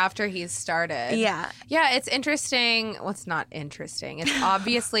 So like after he's started. Yeah, it's interesting. Well, it's not interesting. It's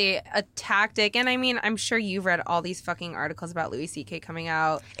obviously a tactic, and I mean, I'm sure you've read all these fucking articles about Louis C.K. coming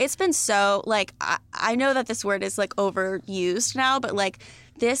out. It's been so like I know that this word is like overused now, but like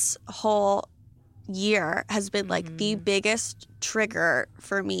this whole year has been like the biggest trigger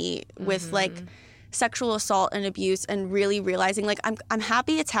for me with like sexual assault and abuse, and really realizing like I'm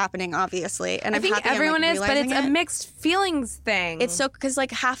happy it's happening, obviously, and I think everyone is, but it's a mixed feelings thing. It's so because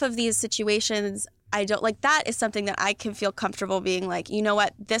like half of these situations I don't like, that is something that I can feel comfortable being like, you know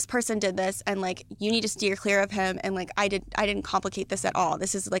what, this person did this, and like you need to steer clear of him, and like I didn't complicate this at all.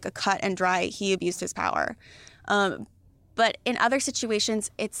 This is like a cut and dry. He abused his power. But in other situations,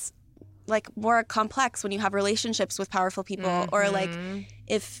 it's like more complex when you have relationships with powerful people, or like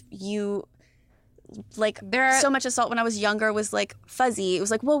if you like so much assault when I was younger was like fuzzy. It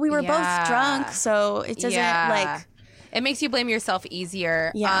was like, well, we were both drunk, so it doesn't like it makes you blame yourself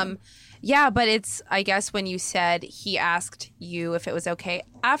easier. But it's, I guess when you said he asked you if it was okay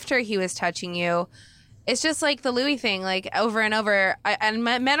after he was touching you, it's just like the Louis thing, like over and over. And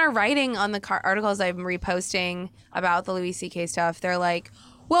men are writing on the articles I'm reposting about the Louis C.K. stuff. They're like,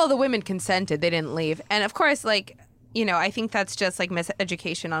 well, the women consented. They didn't leave. And of course, like, you know, I think that's just like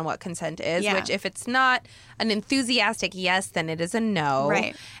miseducation on what consent is, which if it's not an enthusiastic yes, then it is a no.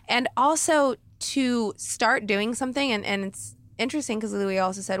 Right. And also to start doing something, and it's interesting because Louis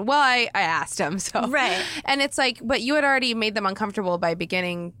also said, well, I asked him. So. Right. And it's like, but you had already made them uncomfortable by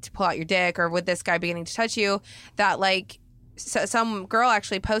beginning to pull out your dick, or with this guy beginning to touch you, that like, so some girl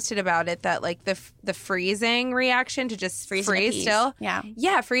actually posted about it, that like the freezing reaction to just freeze still.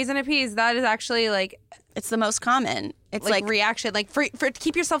 Yeah, freeze and appease. That is actually like, it's the most common. It's like reaction, like for to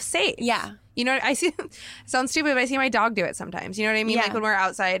keep yourself safe. Yeah. You know, I see, sounds stupid, but I see my dog do it sometimes. You know what I mean? Yeah. Like when we're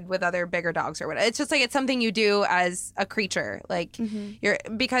outside with other bigger dogs or whatever. It's just like, it's something you do as a creature. Like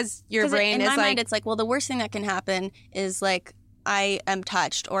because your brain is like. In my mind, it's like, well, the worst thing that can happen is like, I am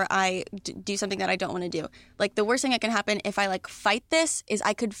touched, or I do something that I don't want to do. Like the worst thing that can happen if I like fight this is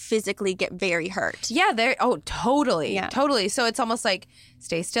I could physically get very hurt. Yeah, totally. Yeah. Totally. So it's almost like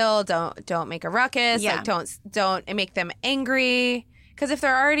stay still, don't make a ruckus, like don't make them angry, because if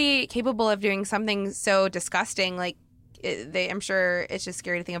they're already capable of doing something so disgusting, like I'm sure it's just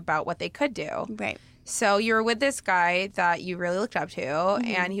scary to think about what they could do. Right. So you were with this guy that you really looked up to,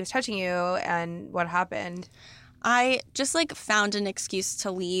 and he was touching you, and what happened? I just like found an excuse to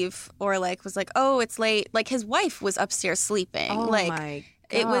leave, or like was like, oh, it's late. Like his wife was upstairs sleeping. Oh like my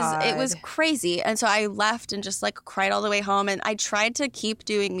God. it was crazy. And so I left and just like cried all the way home. And I tried to keep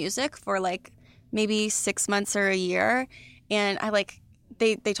doing music for like maybe 6 months or a year. And I like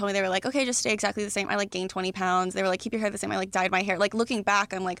they told me, they were like, okay, just stay exactly the same. I like gained 20 pounds. They were like, keep your hair the same. I like dyed my hair. Like looking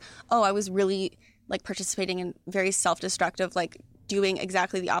back, I'm like, oh, I was really like participating in very self-destructive, like doing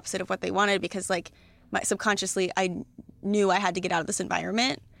exactly the opposite of what they wanted, because like subconsciously I knew I had to get out of this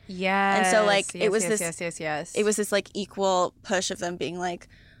environment. Yes. And so like yes, it was yes. It was this like equal push of them being like,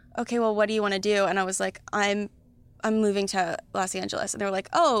 okay, well, what do you want to do? And I was like, I'm moving to Los Angeles. And they were like,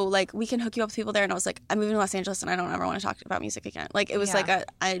 oh, like we can hook you up with people there. And I was like, I'm moving to Los Angeles and I don't ever want to talk about music again. Like it was like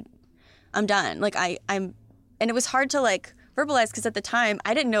I'm done. Like I'm and it was hard to like verbalize, because at the time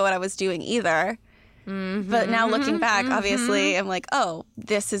I didn't know what I was doing either. But now looking back, obviously, I'm like, oh,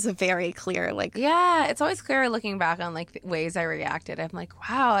 this is a very clear, like... Yeah, it's always clear looking back on, like, the ways I reacted. I'm like,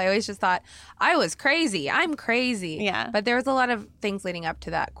 wow, I always just thought, I was crazy. I'm crazy. Yeah. But there was a lot of things leading up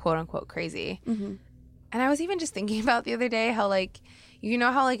to that, quote-unquote, crazy. And I was even just thinking about the other day how, like, you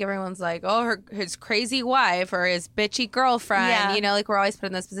know how, like, everyone's like, oh, his crazy wife or his bitchy girlfriend. Yeah. You know, like, we're always put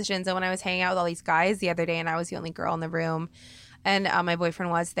in those positions. And when I was hanging out with all these guys the other day and I was the only girl in the room, and my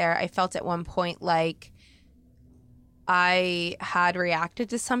boyfriend was there, I felt at one point like I had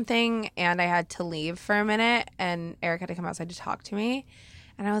reacted to something and I had to leave for a minute, and Eric had to come outside to talk to me.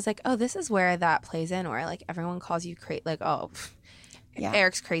 And I was like, oh, this is where that plays in, where like everyone calls you like, oh,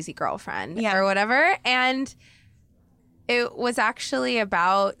 Eric's crazy girlfriend or whatever. And it was actually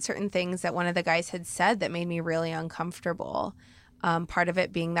about certain things that one of the guys had said that made me really uncomfortable. Part of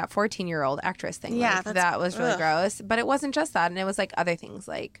it being that 14-year-old actress thing. Yeah, like, that was really gross. But it wasn't just that. And it was like other things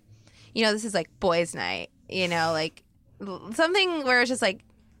like, you know, this is like boys' night, you know, like something where it's just like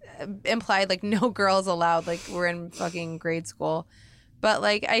implied like no girls allowed. Like we're in fucking grade school. But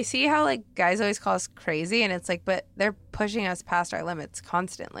like I see how like guys always call us crazy, and it's like, but they're pushing us past our limits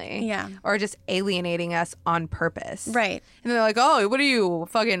constantly. Yeah. Or just alienating us on purpose. Right. And they're like, oh, what are you,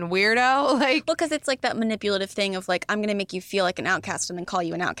 fucking weirdo? Like, well, because it's like that manipulative thing of like, I'm going to make you feel like an outcast and then call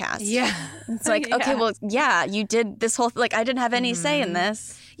you an outcast. Yeah. It's like, okay, well, yeah, you did this whole like I didn't have any say in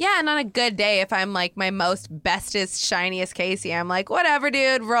this. Yeah, and on a good day, if I'm like my most bestest, shiniest Casey, I'm like, whatever,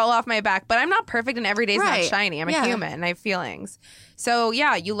 dude, roll off my back. But I'm not perfect, and every day's not shiny. I'm a human, and I have feelings. So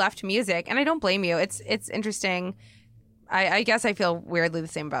yeah, you left music, and I don't blame you. It's interesting. I guess I feel weirdly the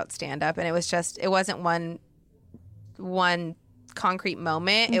same about stand-up, and it wasn't one concrete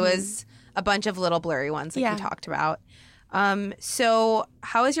moment. It was a bunch of little blurry ones like you talked about. So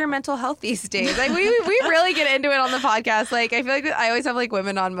how is your mental health these days? Like we really get into it on the podcast. Like I feel like I always have like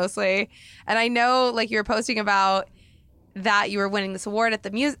women on mostly, and I know like you were posting about that you were winning this award at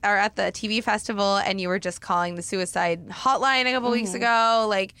the or at the TV festival, and you were just calling the suicide hotline a couple weeks ago.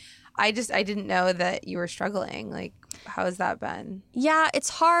 Like I didn't know that you were struggling. Like how has that been? Yeah, it's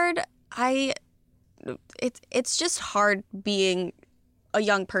hard. It's just hard being a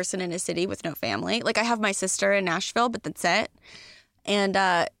young person in a city with no family. Like I have my sister in Nashville, but that's it. And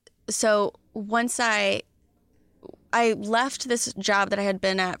so once I left this job that I had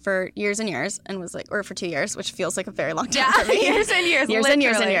been at for years and years, and was like, or for 2 years, which feels like a very long time for me. Years and years. Years and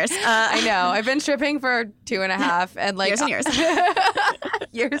years and years. I know. I've been stripping for 2.5 and like years and years.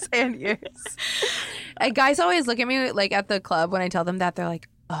 Years and years. And guys always look at me like at the club when I tell them that, they're like,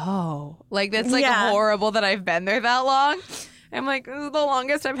 oh, like that's like horrible that I've been there that long. I'm like, this is the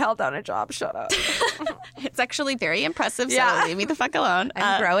longest I've held down a job. Shut up. It's actually very impressive, so leave me the fuck alone.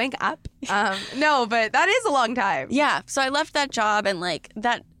 I'm growing up. No, but that is a long time. Yeah. So I left that job, and like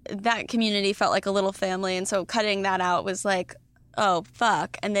that community felt like a little family. And so cutting that out was like, oh,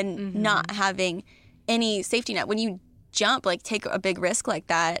 fuck. And then not having any safety net. When you jump, like take a big risk like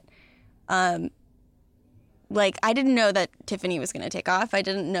that, like I didn't know that Tiffany was going to take off. I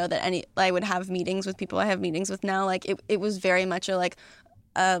didn't know that I would have meetings with people I have meetings with now. Like it was very much a like,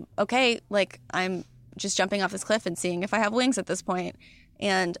 okay, like I'm just jumping off this cliff and seeing if I have wings at this point.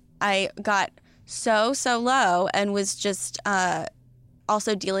 And I got so low and was just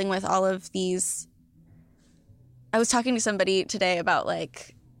also dealing with all of these. I was talking to somebody today about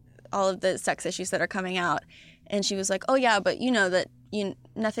like all of the sex issues that are coming out, and she was like, oh yeah, but you know that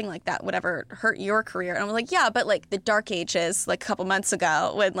nothing like that would ever hurt your career. And I was like, yeah, but like the dark ages, like a couple months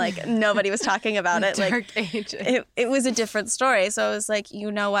ago when like nobody was talking about it, like ages. It was a different story. So I was like,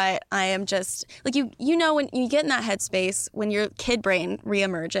 you know what, I am just like, you know, when you get in that headspace, when your kid brain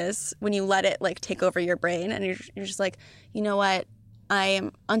reemerges, when you let it like take over your brain, and you're just like, you know what, I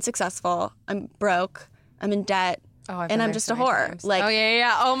am unsuccessful, I'm broke, I'm in debt, and I'm just a whore. Times. Like, oh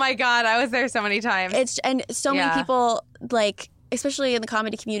yeah. Oh my God, I was there so many times. And so many people, like, especially in the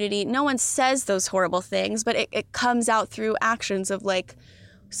comedy community, no one says those horrible things, but it comes out through actions of like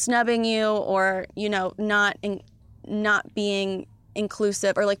snubbing you, or you know, not being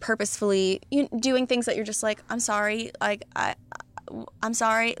inclusive, or like purposefully doing things that you're just like, I'm sorry, like I'm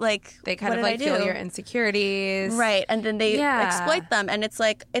sorry, like they kind of like feel your insecurities, right? And then they exploit them, and it's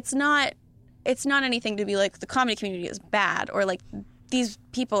like it's not anything to be like the comedy community is bad, or like these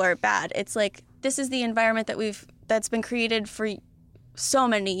people are bad. It's like this is the environment that's been created for so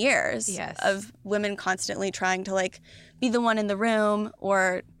many years of women constantly trying to like be the one in the room,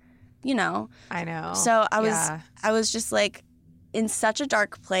 or you know. I know. So I was just like in such a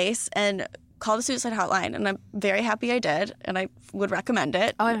dark place, and called the suicide hotline, and I'm very happy I did, and I would recommend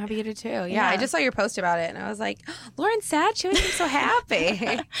it. Oh, I'm happy you did too. Yeah, I just saw your post about it, and I was like, Lauren's sad. She always seems so happy.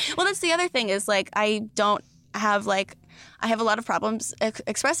 Well, that's the other thing is like I have a lot of problems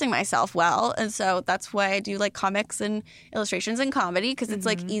expressing myself well, and so that's why I do like comics and illustrations and comedy, because it's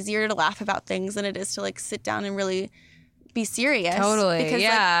like easier to laugh about things than it is to like sit down and really be serious. Totally.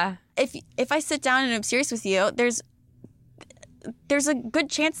 Because like, if I sit down and I'm serious with you, there's a good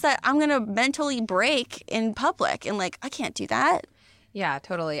chance that I'm going to mentally break in public, and like I can't do that. Yeah,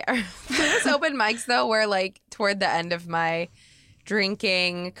 totally. Those open mics though, where like toward the end of my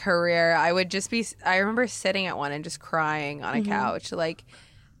drinking career, I remember sitting at one and just crying on a couch like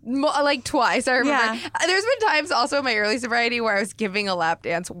twice. I remember there's been times also in my early sobriety where I was giving a lap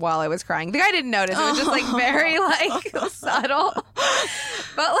dance while I was crying. The guy didn't notice. It was just like very like subtle.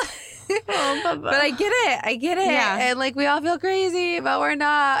 But like, but I get it. Yeah. And like we all feel crazy, but we're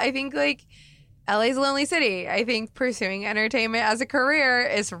not. I think like LA's a lonely city. I think pursuing entertainment as a career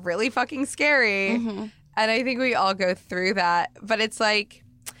is really fucking scary. And I think we all go through that. But it's like,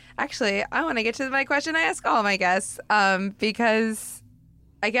 actually, I want to get to my question I ask all my guests, because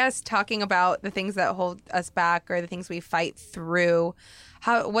I guess talking about the things that hold us back, or the things we fight through,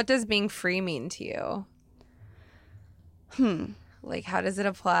 what does being free mean to you? Like, how does it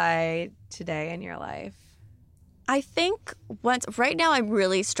apply today in your life? I think right now I'm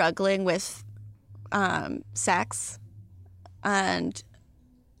really struggling with sex, and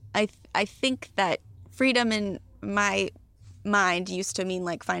I think that freedom in my mind used to mean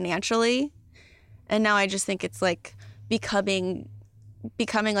like financially, and now I just think it's like becoming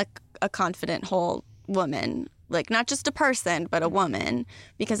like a confident whole woman, like not just a person but a woman,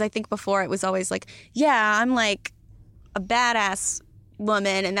 because I think before it was always like, yeah, I'm like a badass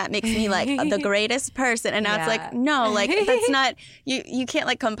woman, and that makes me like the greatest person, and now it's like, no, like that's not, you can't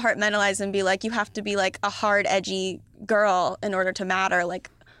like compartmentalize and be like, you have to be like a hard edgy girl in order to matter.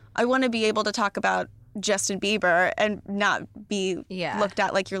 Like I want to be able to talk about Justin Bieber and not be looked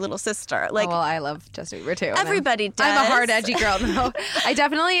at like your little sister. Like, well, I love Justin Bieber too. Everybody does. I'm a hard edgy girl. No, I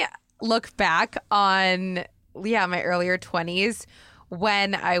definitely look back on my earlier 20s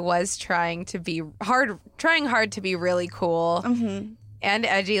when I was trying hard to be really cool and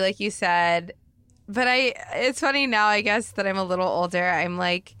edgy, like you said. But it's funny now, I guess, that I'm a little older. I'm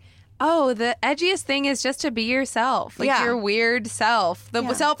like, oh, the edgiest thing is just to be yourself, like your weird self,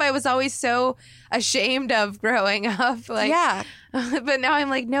 the self I was always so ashamed of growing up. Like, but now I'm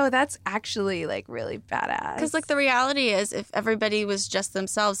like, no, that's actually like really badass. Because like the reality is, if everybody was just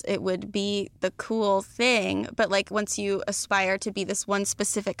themselves, it would be the cool thing. But like once you aspire to be this one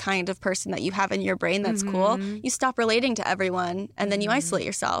specific kind of person that you have in your brain that's cool, you stop relating to everyone, and then you isolate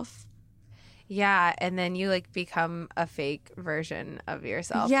yourself. Yeah, and then you like become a fake version of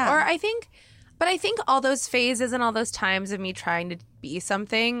yourself. Yeah. Or I think all those phases and all those times of me trying to be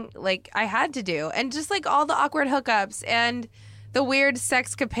something, like I had to do. And just like all the awkward hookups and the weird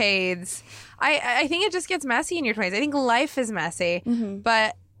sexcapades. I think it just gets messy in your 20s. I think life is messy.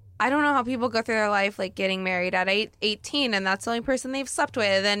 But I don't know how people go through their life like getting married at 18 and that's the only person they've slept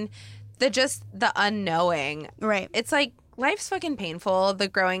with, and the unknowing. Right. It's like life's fucking painful, the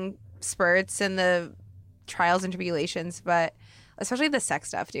growing spurts and the trials and tribulations, but especially the sex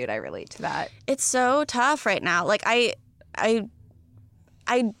stuff, dude, I relate to that. It's so tough right now. Like I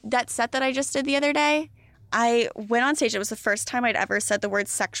that set that I just did the other day, I went on stage. It was the first time I'd ever said the word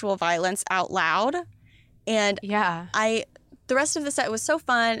sexual violence out loud. And yeah, the rest of the set was so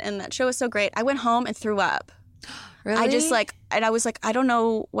fun and that show was so great. I went home and threw up. Really? I just like, and I was like, I don't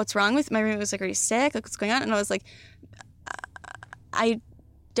know what's wrong with my roommate was like, are you sick? Like, what's going on? And I was like, I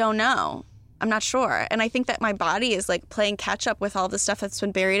don't know. I'm not sure. And I think that my body is like playing catch up with all the stuff that's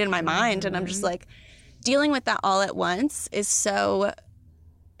been buried in my mind. And I'm just like, dealing with that all at once is so,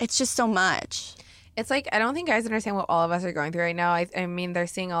 it's just so much. It's like, I don't think guys understand what all of us are going through right now. I mean, they're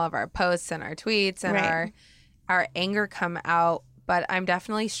seeing all of our posts and our tweets and our anger come out. But I'm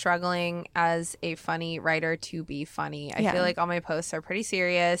definitely struggling as a funny writer to be funny. I feel like all my posts are pretty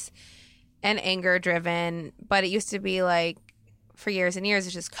serious and anger driven. But it used to be like, for years and years,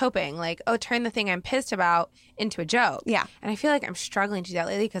 it's just coping. Like, oh, turn the thing I'm pissed about into a joke. Yeah. And I feel like I'm struggling to do that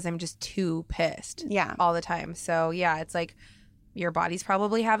lately because I'm just too pissed all the time. So, yeah, it's like your body's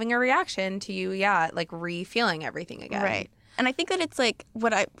probably having a reaction to you, like re-feeling everything again. Right. And I think that it's like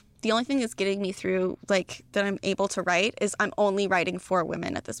the only thing that's getting me through, like, that I'm able to write is I'm only writing for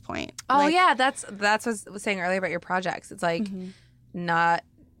women at this point. Oh, like, yeah. That's what I was saying earlier about your projects. It's like not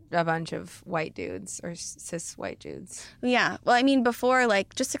a bunch of white dudes or cis white dudes. Yeah. Well, I mean, before,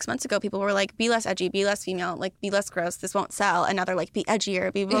 like, just 6 months ago, people were like, be less edgy, be less female, like, be less gross, this won't sell. And now they're like, be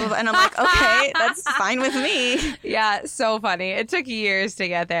edgier, be blah, blah, blah. And I'm like, okay, that's fine with me. Yeah, so funny. It took years to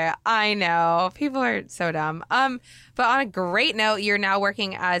get there. I know. People are so dumb. But on a great note, you're now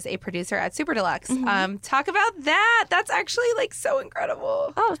working as a producer at Super Deluxe. Talk about that. That's actually, like, so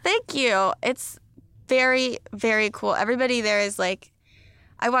incredible. Oh, thank you. It's very, very cool. Everybody there is, like,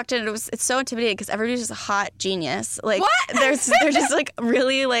 I walked in and it's so intimidating because everybody's just a hot genius. Like, what? They're just like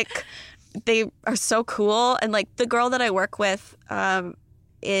really like, they are so cool. And like the girl that I work with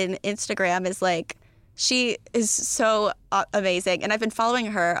in Instagram is like, she is so amazing. And I've been following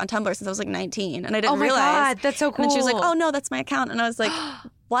her on Tumblr since I was like 19 and I didn't realize. Oh my God, that's so cool. And then she was like, oh no, that's my account. And I was like,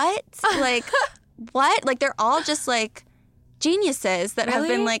 what? Like, what? Like they're all just like geniuses that have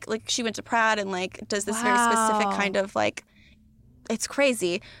been like she went to Pratt and like does this very specific kind of like, it's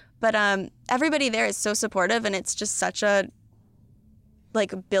crazy, but everybody there is so supportive, and it's just such a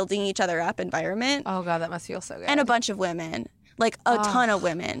like building each other up environment. Oh God, that must feel so good. And a bunch of women, like a ton of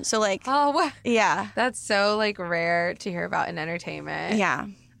women. So like, yeah, that's so like rare to hear about in entertainment. Yeah.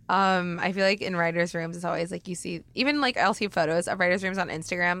 I feel like in writers' rooms, it's always like you see, even like I'll see photos of writers' rooms on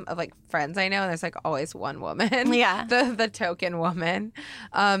Instagram of like friends I know, and there's like always one woman. Yeah. the token woman.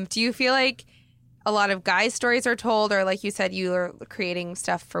 Do you feel like a lot of guys' stories are told, or like you said, you are creating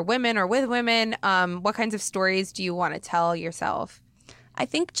stuff for women or with women? What kinds of stories do you want to tell yourself? I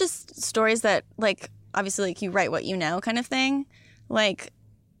think just stories that, like, obviously, like, you write what you know kind of thing. Like,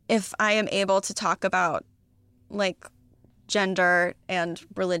 if I am able to talk about, like, gender and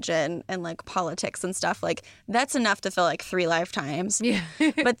religion and, like, politics and stuff, like, that's enough to fill, like, 3 lifetimes. Yeah.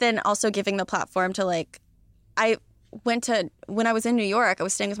 But then also giving the platform to, like, when I was in New York, I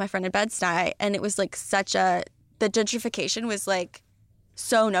was staying with my friend in Bed-Stuy, and it was like the gentrification was like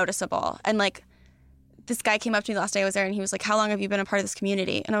so noticeable. And like this guy came up to me the last day I was there, and he was like, how long have you been a part of this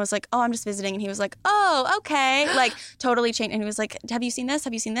community? And I was like, oh, I'm just visiting. And he was like, oh, okay. Like totally changed. And he was like, have you seen this?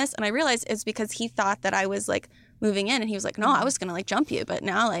 Have you seen this? And I realized it's because he thought that I was like moving in, and he was like, no, I was gonna like jump you, but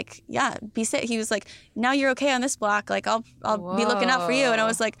now like, yeah, be safe. He was like, now you're okay on this block, like I'll be looking out for you. And I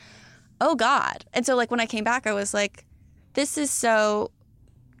was like, oh God. And so like when I came back, I was like, this is so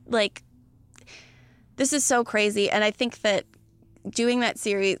crazy. And I think that doing that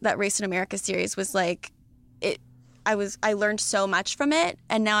series, that Race in America series, was like, I learned so much from it.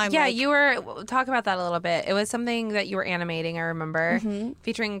 And now I'm you were, talk about that a little bit. It was something that you were animating, I remember,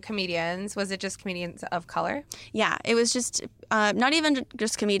 featuring comedians. Was it just comedians of color? Yeah, it was just not even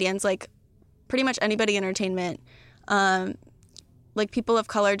just comedians, like pretty much anybody in entertainment. Like people of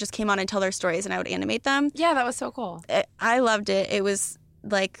color just came on and tell their stories, and I would animate them. Yeah, that was so cool. I loved it. It was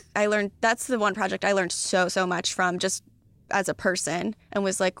like, that's the one project I learned so much from, just as a person and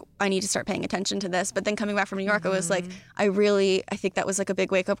was like, I need to start paying attention to this. But then coming back from New York, I was like, I think that was like a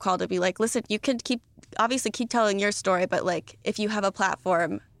big wake up call to be like, listen, you can keep telling your story, but like if you have a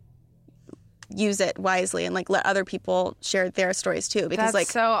platform, use it wisely and like let other people share their stories too. Because that's like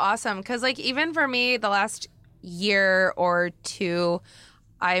so awesome. Because like even for me, the last year or two,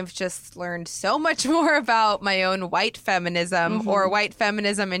 I've just learned so much more about my own white feminism or white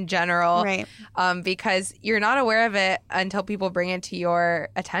feminism in general. Right. Because you're not aware of it until people bring it to your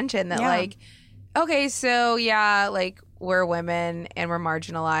attention that like, okay, so yeah, like we're women and we're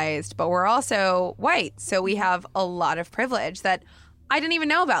marginalized, but we're also white. So we have a lot of privilege that I didn't even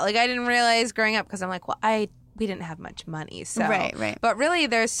know about. Like I didn't realize growing up because I'm like, well, we didn't have much money. So right. But really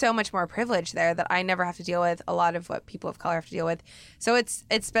there's so much more privilege there that I never have to deal with a lot of what people of color have to deal with. So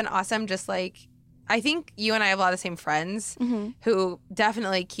it's been awesome. Just like, I think you and I have a lot of the same friends who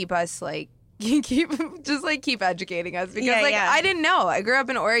definitely keep us like, keep educating us because I didn't know. I grew up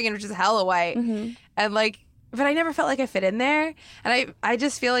in Oregon, which is hella white. And like, but I never felt like I fit in there. And I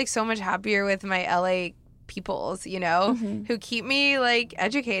just feel like so much happier with my LA peoples, you know, who keep me like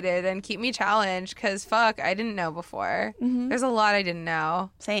educated and keep me challenged because fuck, I didn't know before. There's a lot I didn't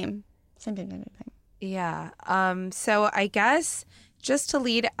know. Same. Yeah. So I guess just to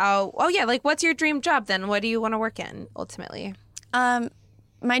lead out, like what's your dream job then? What do you want to work in ultimately?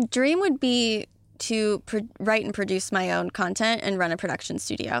 My dream would be to write and produce my own content and run a production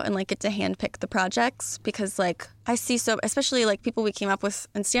studio and like get to handpick the projects because like I see especially like people we came up with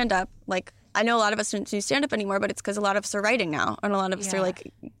in stand-up, like I know a lot of us don't do stand-up anymore, but it's because a lot of us are writing now and a lot of us are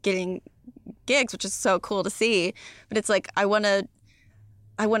like getting gigs, which is so cool to see. But it's like I want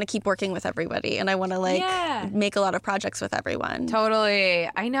to keep working with everybody and I want to like make a lot of projects with everyone. Totally.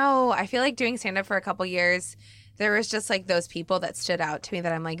 I know. I feel like doing stand-up for a couple years, there was just like those people that stood out to me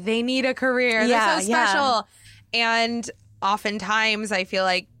that I'm like, they need a career. They're so special. And oftentimes I feel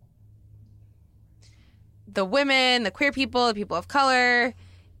like the women, the queer people, the people of color,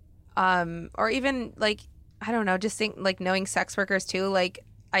 or even like, I don't know, just think like knowing sex workers too, like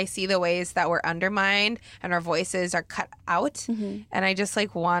I see the ways that we're undermined and our voices are cut out. And I just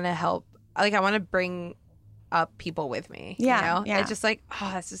like want to help, like I want to bring up people with me. You know? It's just like,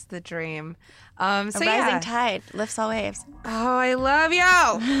 oh, that's just the dream. So a rising tide lifts all waves. Oh, I love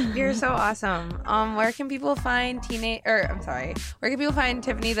you. You're so awesome. Where can people find where can people find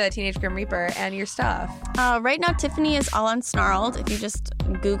Tiffany the Teenage Grim Reaper and your stuff? Right now, Tiffany is all on Snarled. If you just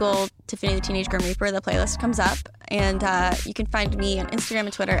Google Tiffany the Teenage Grim Reaper, the playlist comes up. And you can find me on Instagram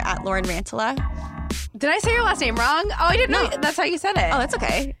and Twitter at Lauren Rantala. Did I say your last name wrong? Oh, I didn't know that's how you said it. Oh, that's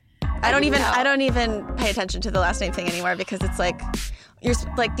okay. I don't even pay attention to the last name thing anymore because it's like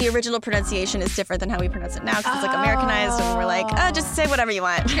the original pronunciation is different than how we pronounce it now because it's like Americanized and we're like, just say whatever you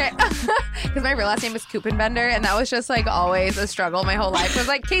want. Okay. Because my real last name is Coupenbender and that was just like always a struggle my whole life. It was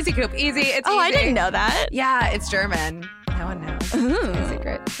like Casey Coop, easy, it's easy. Oh, I didn't know that. Yeah, it's German. No one knows. It's my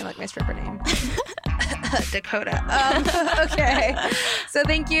secret. Kind of like my stripper name. Dakota. Okay. So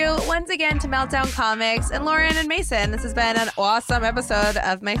thank you once again to Meltdown Comics and Lauren and Mason. This has been an awesome episode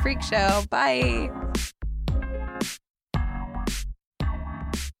of My Freak Show. Bye.